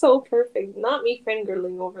gosh, it's so perfect. Not me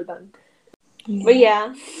fangirling over them, but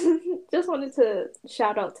Yeah. yeah, just wanted to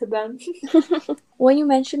shout out to them. When you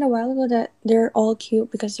mentioned a while ago that they're all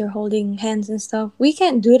cute because they're holding hands and stuff, we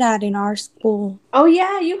can't do that in our school. Oh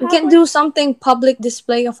yeah, you We have can like do something public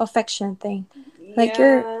display of affection thing. Like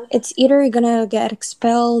yeah. it's either you're gonna get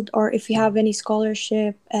expelled or if you have any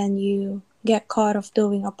scholarship and you get caught of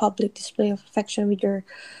doing a public display of affection with your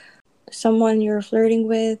someone you're flirting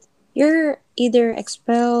with, you're either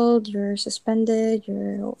expelled, you're suspended,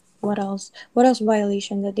 you're what else? What else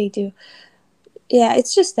violation that they do? Yeah,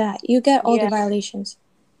 it's just that you get all the Yeah, violations.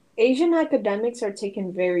 Asian academics are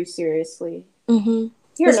taken very seriously. Mm-hmm.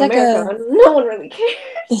 Here in It's like America, a no one really cares.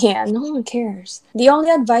 yeah, no one cares. The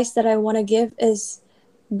only advice that I want to give is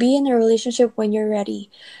be in a relationship when you're ready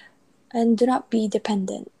and do not be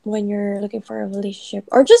dependent when you're looking for a relationship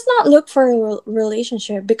or just not look for a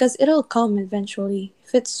relationship because it'll come eventually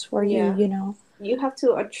if it's for you, Yeah, you know. you have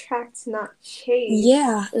to attract, not chase.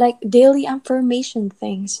 Yeah, like daily affirmation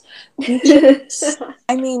things. We chase.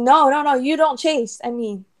 I mean, no, you don't chase. I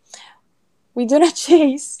mean, we do not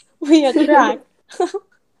chase. We attract.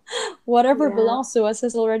 Whatever Yeah, belongs to us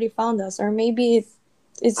has already found us, or maybe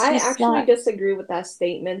it's I just actually not. disagree with that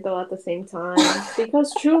statement though at the same time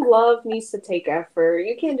because true love needs to take effort.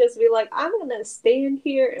 You can't just be like, I'm gonna stand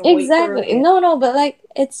here and wait for a Exactly. man. No, but like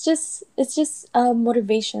it's just a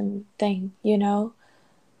motivation thing, you know?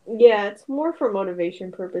 Yeah, it's more for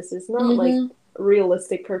motivation purposes, not like Mm-hmm.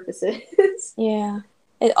 realistic purposes. Yeah.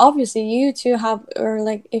 It, obviously, you two have, or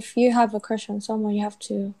like, if you have a crush on someone, you have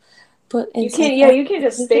to put in You can't, some yeah, effort. you can't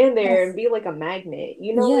just You can, stand yeah. there and be like a magnet.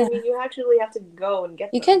 You know what I Yeah. mean? You actually have to go and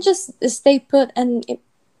get You can't them. just stay put and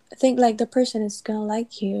think like the person is gonna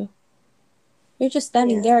like you. You're just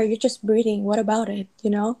standing Yeah. there, you're just breathing. What about it, you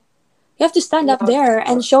know? You have to stand up No, there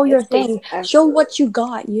and show your it takes thing. Show effort. what you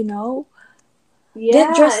got, you know?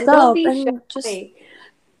 Get Yeah, dressed and don't up be and just shy.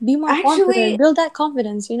 be more confident. Actually, Build that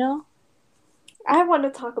confidence, you know? I want to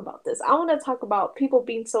talk about this. I want to talk about people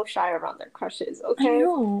being so shy around their crushes, I okay?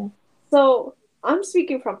 know. So, I'm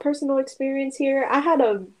speaking from personal experience here. I had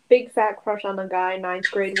a big fat crush on a guy,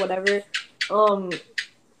 ninth grade, whatever. Um,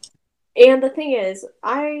 and the thing is,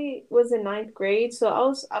 I was in ninth grade, so I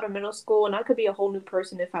was out of middle school, and I could be a whole new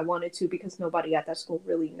person if I wanted to because nobody at that school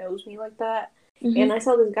really knows me like that. And Mm-hmm. I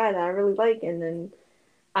saw this guy that I really like, and then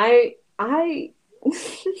I I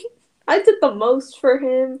did the most for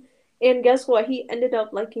him, and guess what? He ended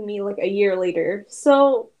up liking me like a year later.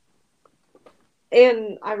 So,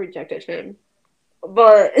 and I rejected him.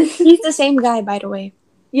 But He's the same guy, by the way.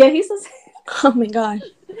 yeah, he's the Oh my gosh.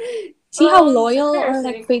 same. See how loyal or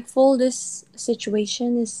like Embarrassing. faithful this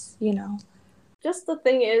situation is, you know? Just the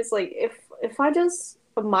thing is, like, if I just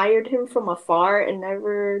admired him from afar and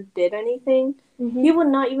never did anything, he Mm-hmm. would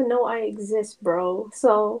not even know I exist, bro.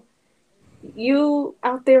 So you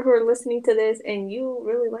out there who are listening to this and you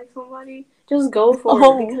really like somebody, just go for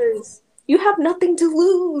it Oh, because you have nothing to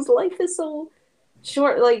lose. Life is so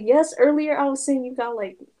short. Like, yes, earlier I was saying you got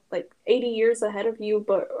like 80 years ahead of you,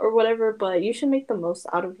 but or whatever, but you should make the most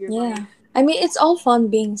out of your yeah. life. I mean, it's all fun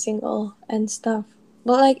being single and stuff.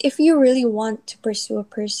 But like, if you really want to pursue a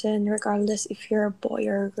person, regardless if you're a boy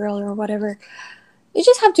or a girl or whatever, you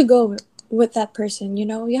just have to go with that person, you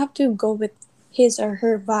know? You have to go with his or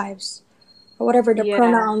her vibes, or whatever the Yeah.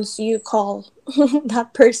 pronouns you call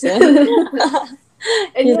that person.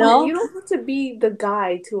 And You yeah, know? you don't have to be the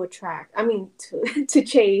guy to attract. I mean, to to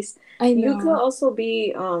chase. I You could know. also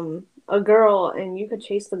be a girl and you could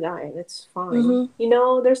chase the guy and it's fine. Mm-hmm. You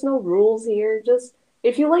know, there's no rules here. Just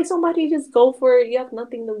if you like somebody, just go for it. You have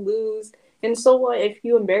nothing to lose. And so what if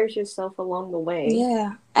you embarrass yourself along the way?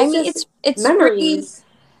 Yeah. I It's mean, just pretty memories.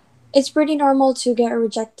 it's pretty normal to get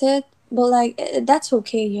rejected, but like that's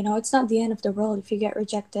okay, you know. It's not the end of the world if you get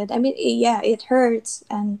rejected. I mean, yeah, it hurts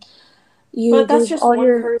and you But that's gave just all one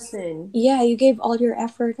your person. yeah, you gave all your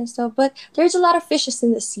effort and stuff, but there's a lot of fishes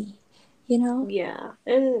in the sea, you know? Yeah.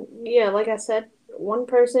 And yeah, like I said, one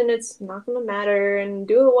person it's not gonna matter and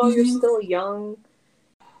do it while you're Mm-hmm. still young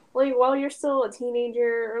like while you're still a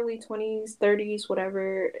teenager, early 20s, 30s,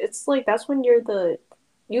 whatever, it's like that's when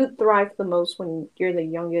you thrive the most when you're the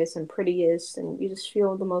youngest and prettiest and you just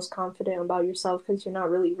feel the most confident about yourself because you're not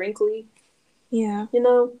really wrinkly, Yeah. you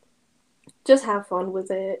know? Just have fun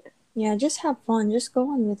with it. Yeah, just have fun. Just go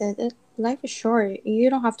on with life is short. You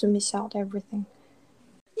don't have to miss out everything.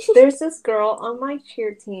 There's this girl on my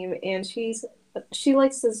cheer team and she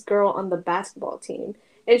likes this girl on the basketball team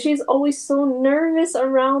and she's always so nervous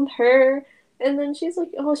around her and then she's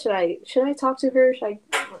like, oh, should I talk to her, should I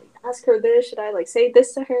like ask her this, should I like say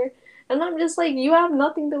this to her, and I'm just like, you have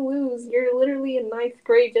nothing to lose, you're literally in ninth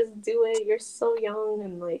grade, just do it, you're so young.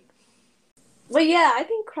 And like, but yeah, I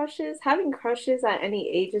think having crushes at any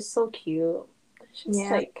age is so cute. It's just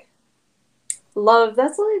Yeah. like love,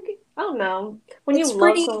 that's like, I don't know, when you It's love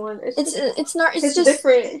pretty someone it's not it's it's just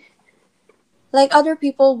different. like other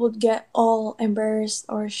people would get all embarrassed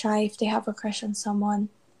or shy if they have a crush on someone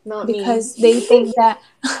Not me. because they think that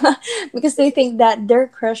because they think that their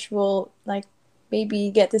crush will like maybe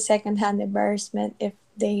get the secondhand embarrassment if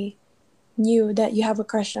they knew that you have a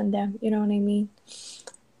crush on them. You know what I mean?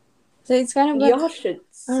 So it's kind of like Y'all should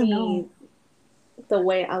I don't know. see the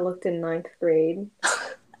way I looked in ninth grade.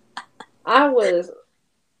 I was,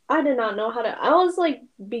 I did not know how to. I was like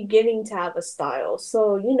beginning to have a style,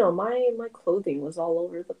 so you know my clothing was all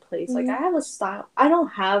over the place. Like I Mhm. have a style. I don't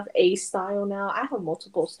have a style now. I have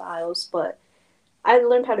multiple styles, but I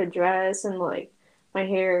learned how to dress and like my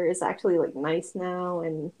hair is actually like nice now,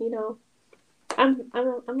 and you know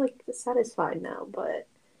I'm like satisfied now. But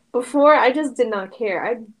before I just did not care.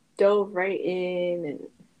 I dove right in and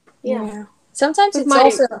yeah. Yeah. Sometimes With it's my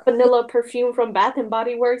also vanilla perfume from Bath and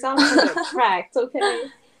Body Works, I was trying to attract,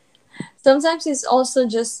 okay? sometimes it's also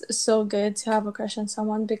just so good to have a crush on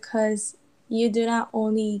someone because you do not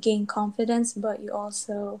only gain confidence but you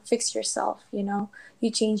also fix yourself, you know.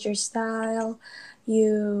 You change your style.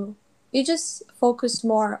 You you just focus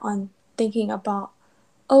more on thinking about,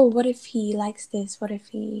 oh, what if he likes this? What if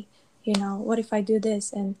he you know, what if I do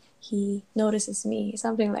this and he notices me,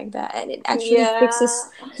 something like that, and it actually Yeah. fixes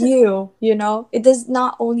you, you know. It does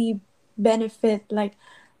not only benefit, like,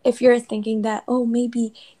 if you're thinking that, oh,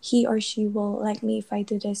 maybe he or she will like me if I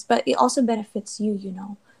do this, but it also benefits you, you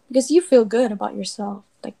know, because you feel good about yourself,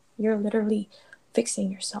 like you're literally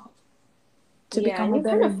fixing yourself to Yeah, become and a you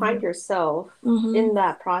kind better of find you. yourself Mm-hmm. in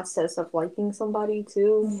that process of liking somebody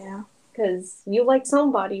too. Yeah, Because you like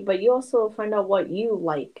somebody, but you also find out what you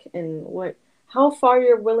like and what how far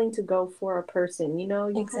you're willing to go for a person. You know,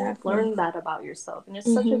 you kind of exactly. learn that about yourself, and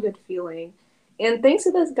it's such a Mm-hmm. good feeling. And thanks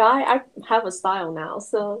to this guy, I have a style now.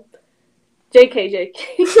 So, JK,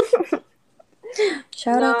 JK.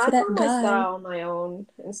 Shout No, out to I that found my guy. style on my own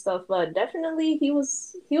and stuff, but definitely he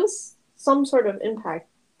was some sort of impact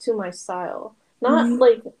to my style. Not Mm-hmm.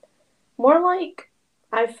 like more like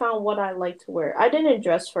I found what I like to wear. I didn't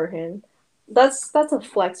dress for him. That's a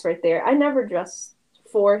flex right there. I never dressed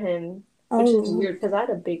for him, which is Oh, weird because I had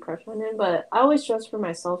a big crush on him. But I always dress for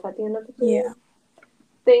myself at the end of the day. yeah.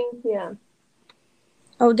 Thing, yeah.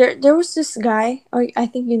 Oh, there was this guy. Oh, I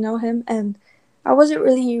think you know him, and I wasn't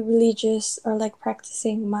really religious or like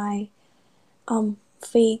practicing my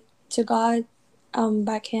faith to God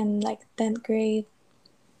back in like 10th grade.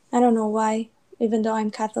 I don't know why, even though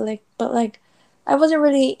I'm Catholic, but like I wasn't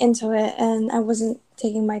really into it, and I wasn't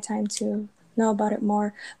taking my time to know about it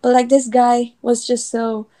more. But like this guy was just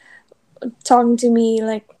so talking to me,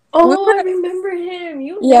 like we Oh, I were, remember him.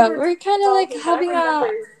 You yeah, never we're told me kind of about like him, but I having remember.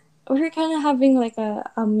 a we were kind of having like a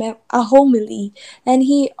homily, and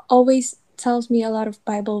he always tells me a lot of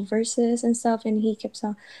Bible verses and stuff, and he keeps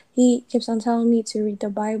on telling me to read the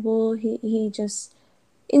Bible. He just,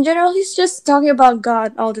 in general, he's just talking about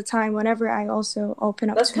God all the time. Whenever I also open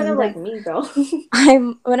up That's to kind him of like that me, though.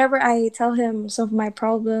 whenever I tell him some of my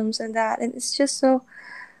problems and that, and it's just so,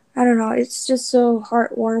 I don't know, it's just so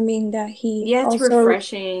heartwarming that he Yeah, it's also,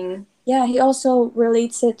 refreshing. yeah, he also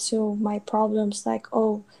relates it to my problems, like,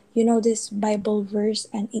 oh, you know this Bible verse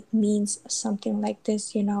and it means something like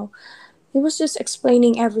this, you know. He was just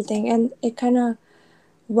explaining everything, and it kind of,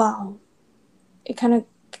 wow, it kind of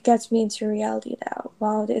gets me into reality that,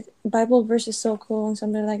 wow, the Bible verse is so cool and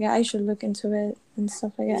something like that. I should look into it and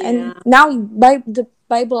stuff like that. And Yeah, now the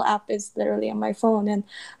Bible app is literally on my phone, and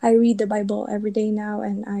I read the Bible every day now,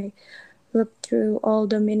 and I look through all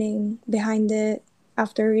the meaning behind it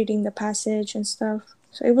after reading the passage and stuff.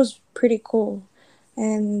 So it was pretty cool,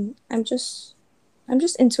 and I'm just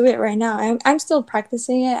into it right now. I'm still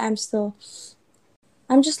practicing it. I'm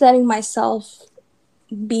just letting myself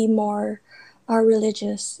be more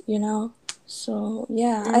religious, you know. So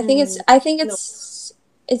yeah, I think it's mm, I think no,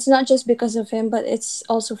 it's not just because of him, but it's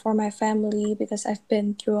also for my family, because I've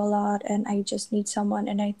been through a lot and I just need someone,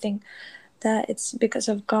 and I think that it's because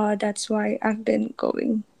of God. That's why I've been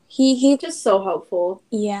going. He just so helpful.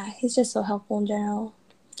 Yeah, he's just so helpful in general.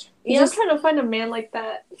 He Yeah, I'm just trying to find a man like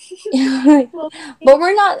that. Well, but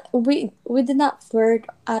we did not flirt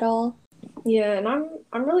at all. yeah, and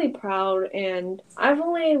I'm really proud, and I've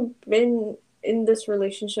only been in this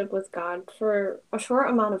relationship with God for a short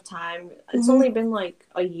amount of time. It's Mm-hmm. only been like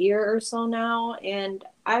a year or so now, and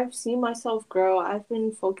I've seen myself grow. I've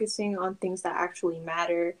been focusing on things that actually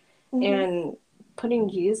matter Mm-hmm. and putting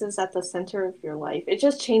Jesus at the center of your life. It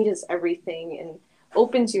just changes everything and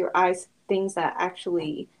opens your eyes to things that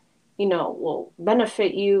actually, will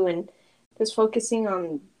benefit you, and just focusing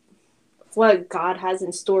on what God has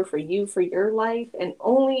in store for you for your life and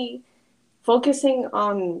only focusing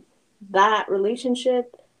on that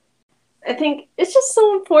relationship. I think it's just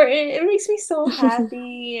so important. It makes me so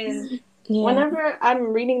happy, and Yeah. whenever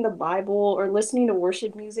I'm reading the Bible or listening to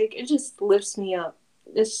worship music, it just lifts me up.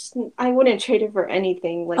 I wouldn't trade it for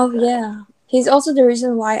anything like Oh that. yeah. He's also the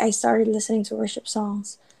reason why I started listening to worship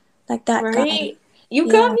songs. Like that guy. Right? You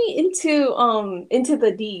got Yeah. me into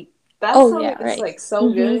the deep. That Oh song yeah, is right. like so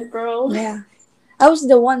Mhm. good, bro. Yeah. I was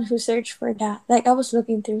the one who searched for that. Like I was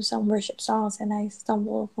looking through some worship songs and I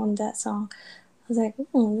stumbled upon that song. I was like,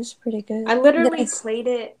 oh, this is pretty good. I And then literally played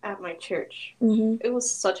it at my church. mhm. It was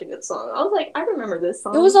such a good song. I was like, I remember this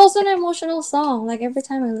It was song. also an emotional song. Like every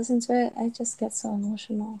time I listen to it, I just get so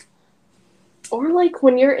emotional. Or like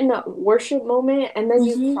when you're in a worship moment and then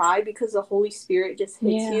you Mhm. cry because the Holy Spirit just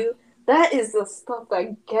hits Yeah. you. That is the stuff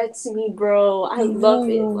that gets me, bro. I I love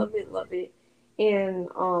it, know. love it, love it. And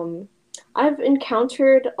I've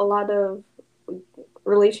encountered a lot of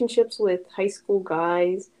relationships with high school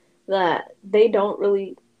guys that they don't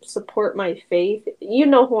really support my faith. You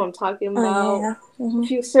know who I'm talking Oh about. yeah. A Mhm.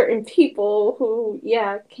 few certain people who,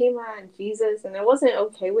 yeah, came at Jesus and it wasn't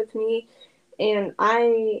okay with me, and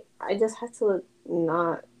I just had to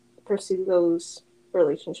not pursue those.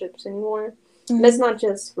 relationships anymore. And it's Mm-hmm. not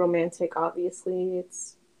just romantic, obviously.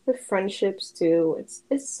 It's with friendships too.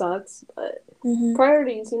 It sucks, but Mm-hmm.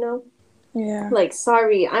 priorities, you know. Yeah. Like,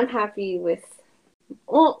 sorry, I'm happy with.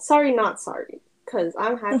 Well, sorry, not sorry, because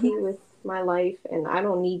I'm happy Mm-hmm. with my life, and I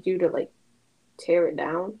don't need you to like tear it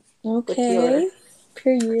down with your Okay.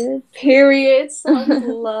 Period. period. So does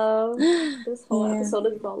love. This whole Yeah. episode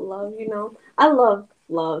is about love. You know, I love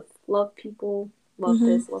people, love Mm-hmm.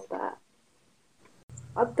 this, love that.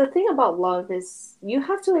 The thing about love is you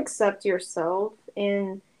have to accept yourself,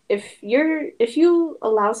 and if you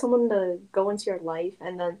allow someone to go into your life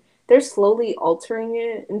and then they're slowly altering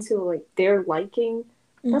it into like their liking,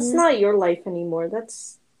 that's Mm-hmm. not your life anymore.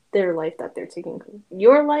 That's their life that they're taking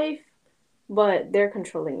your life, but they're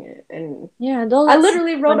controlling it. And Yeah. Don't I let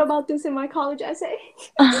literally wrote someone. about this in my college essay.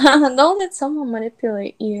 Don't let someone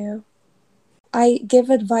manipulate you. I give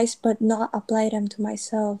advice but not apply them to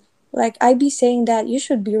myself. Like I be saying that you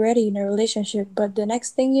should be ready in a relationship, but the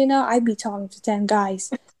next thing you know, I be talking to 10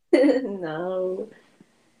 guys. No.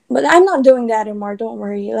 But I'm not doing that anymore. Don't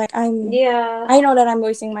worry. Yeah. I know that I'm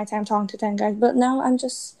wasting my time talking to 10 guys, but now I'm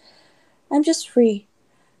just free.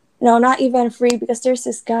 No, not even free because there's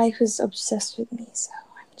this guy who's obsessed with me, so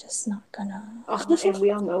I'm just not gonna. And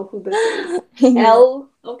we all know who this is. Yeah, L,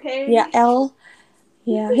 yeah, okay? L.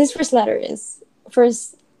 Yeah, his first letter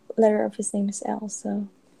of his name is L. So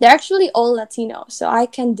they're actually all Latino, so I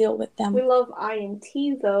can deal with We them. love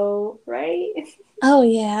INT though, right? Oh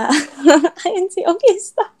yeah, I can see. Okay,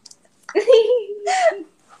 stop.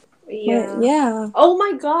 But Yeah. yeah. Oh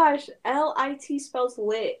my gosh, LIT spells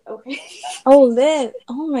lit, okay? Oh lit.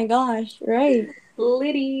 Oh my gosh. Right.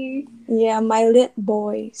 Litty. Yeah, my lit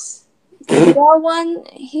boys. That one,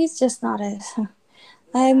 he's just not it. Yeah.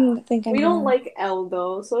 I'm think I'm We don't gonna. like L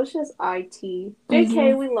though, so it's just IT. JK,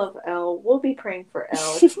 Mm-hmm. we love L. We'll be praying for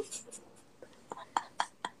L.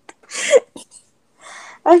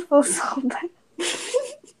 I feel so bad.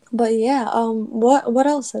 But yeah, what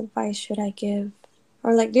else advice should I give?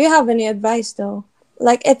 Or like, do you have any advice though?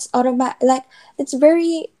 Like, it's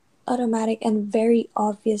very automatic and very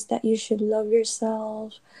obvious that you should love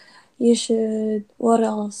yourself. You should. What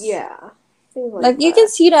else? Yeah. Things Like, like you can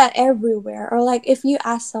that. see that everywhere. Or like, if you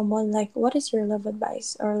ask someone like, "What is your love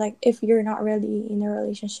advice?" Or like, if you're not really in a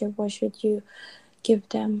relationship, what should you give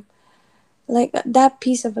them? Like that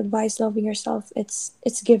piece of advice, loving yourself. It's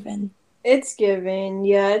given. It's given.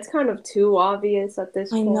 Yeah, it's kind of too obvious at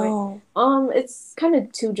this I point. know. It's kind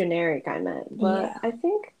of too generic, I meant. But Yeah. I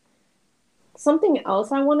think something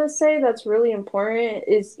else I want to say that's really important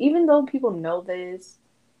is even though people know this,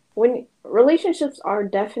 when relationships are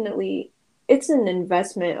definitely it's an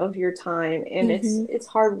investment of your time and Mhm. it's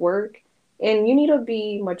hard work and you need to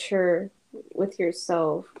be mature with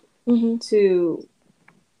yourself Mhm. to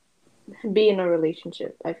be in a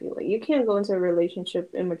relationship. I feel like you can't go into a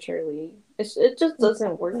relationship immaturely. It just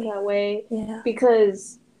doesn't work Exactly. that way Yeah.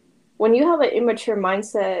 because when you have an immature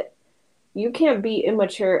mindset, you can't be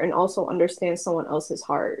immature and also understand someone else's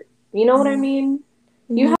heart. You know what I Yeah. mean?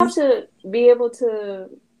 You Mhm. have to be able to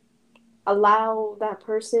allow that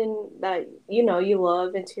person that you know you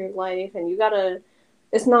love into your life, and you gotta,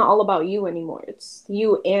 it's not all about you anymore, it's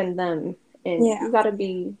you and them, and Yeah. you gotta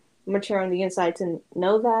be mature on the inside to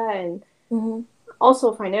know that, and Mhm.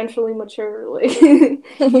 also financially mature, like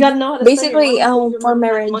you gotta know how to spend your Basically, money, save your for money,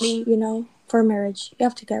 have marriage, money. for marriage, you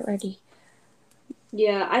have to get ready.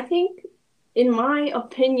 Yeah, I think in my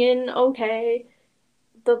opinion, okay,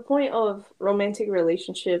 the point of romantic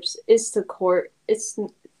relationships is to court, it's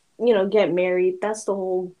get married, that's the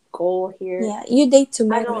whole goal here. Yeah, you date to I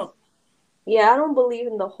marry. don't Yeah, I don't believe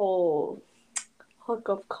in the whole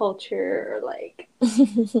hookup culture or like,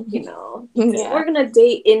 Yeah. we're gonna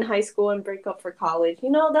date in high school and break up for college.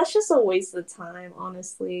 That's just a waste of time,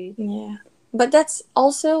 honestly. Yeah. But that's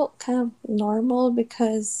also kind of normal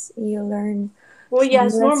because you learn Well, yeah, some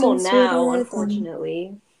it's normal lessons with now, it and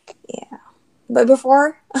unfortunately. yeah. But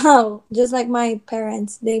before, oh, just like my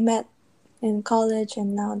parents, they met in college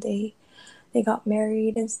and now they got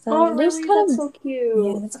married and stuff. Oh, There's really? kind That's of so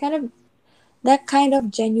yeah, cute. that's kind of that kind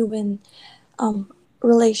of genuine um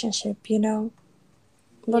relationship, you know.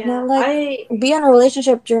 But Yeah, not like I be in a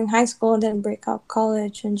relationship during high school and then break up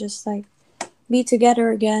college and just like be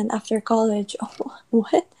together again after college. Oh,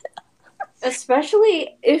 what?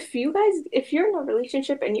 especially if you're in a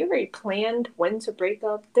relationship and you already planned when to break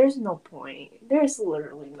up, there's no point. There's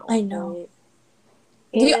literally no I know. point.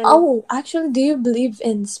 And Actually, do you believe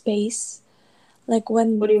in space? Like what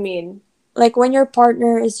do you mean? when your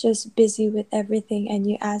partner is just busy with everything and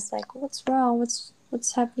you ask like, "What's wrong?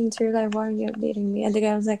 What's happening to your life? Why aren't you updating me?" And the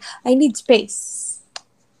guy was like, "I need space."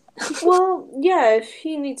 Well, yeah, if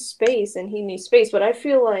he needs space and he needs space, but I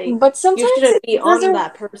feel like But you sometimes shouldn't it be on doesn't.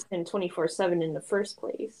 that person 24/7 in the first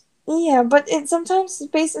place. Yeah, but it sometimes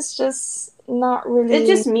space is just not It really.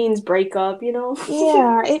 just means breakup, you know?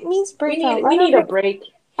 Yeah, it means we breakup. need we need a break.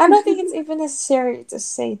 I don't think it's even necessary to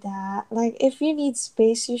say that. Like, if you need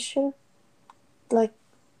space, you should like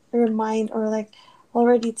remind or like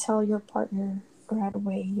already tell your partner right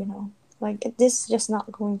away. Like, this is just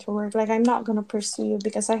not going to work. Like, I'm not gonna pursue you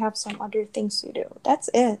because I have some other things to do. That's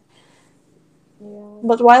it. Yeah.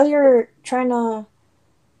 But while you're trying to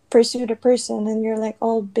pursue the person and you're like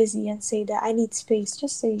all busy and say that I need space,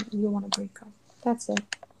 just say you want to break up. That's it.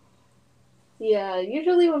 Yeah,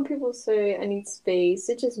 usually when people say I need space,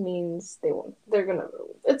 it just means they're gonna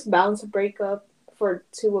it's bound to break up for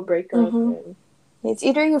to a breakup Mm-hmm. and It's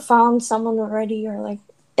either you found someone already or like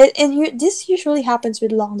this usually happens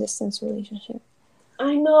with long distance relationship.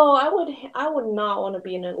 I know I would not want to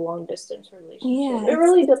be in a long distance relationship. Yeah, It it's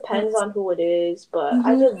really it depends sucks. on who it is, but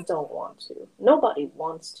I Mhm. just don't want to. Nobody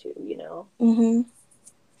wants to, you know. Mhm.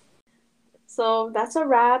 So that's a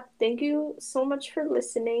wrap. Thank you so much for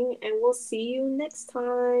listening and we'll see you next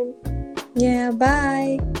time. Yeah.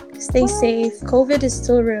 Bye. Stay safe. Bye. COVID is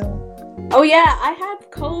still real. Oh yeah, I have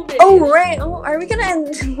Oh COVID. right. Oh, are we gonna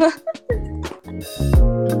end?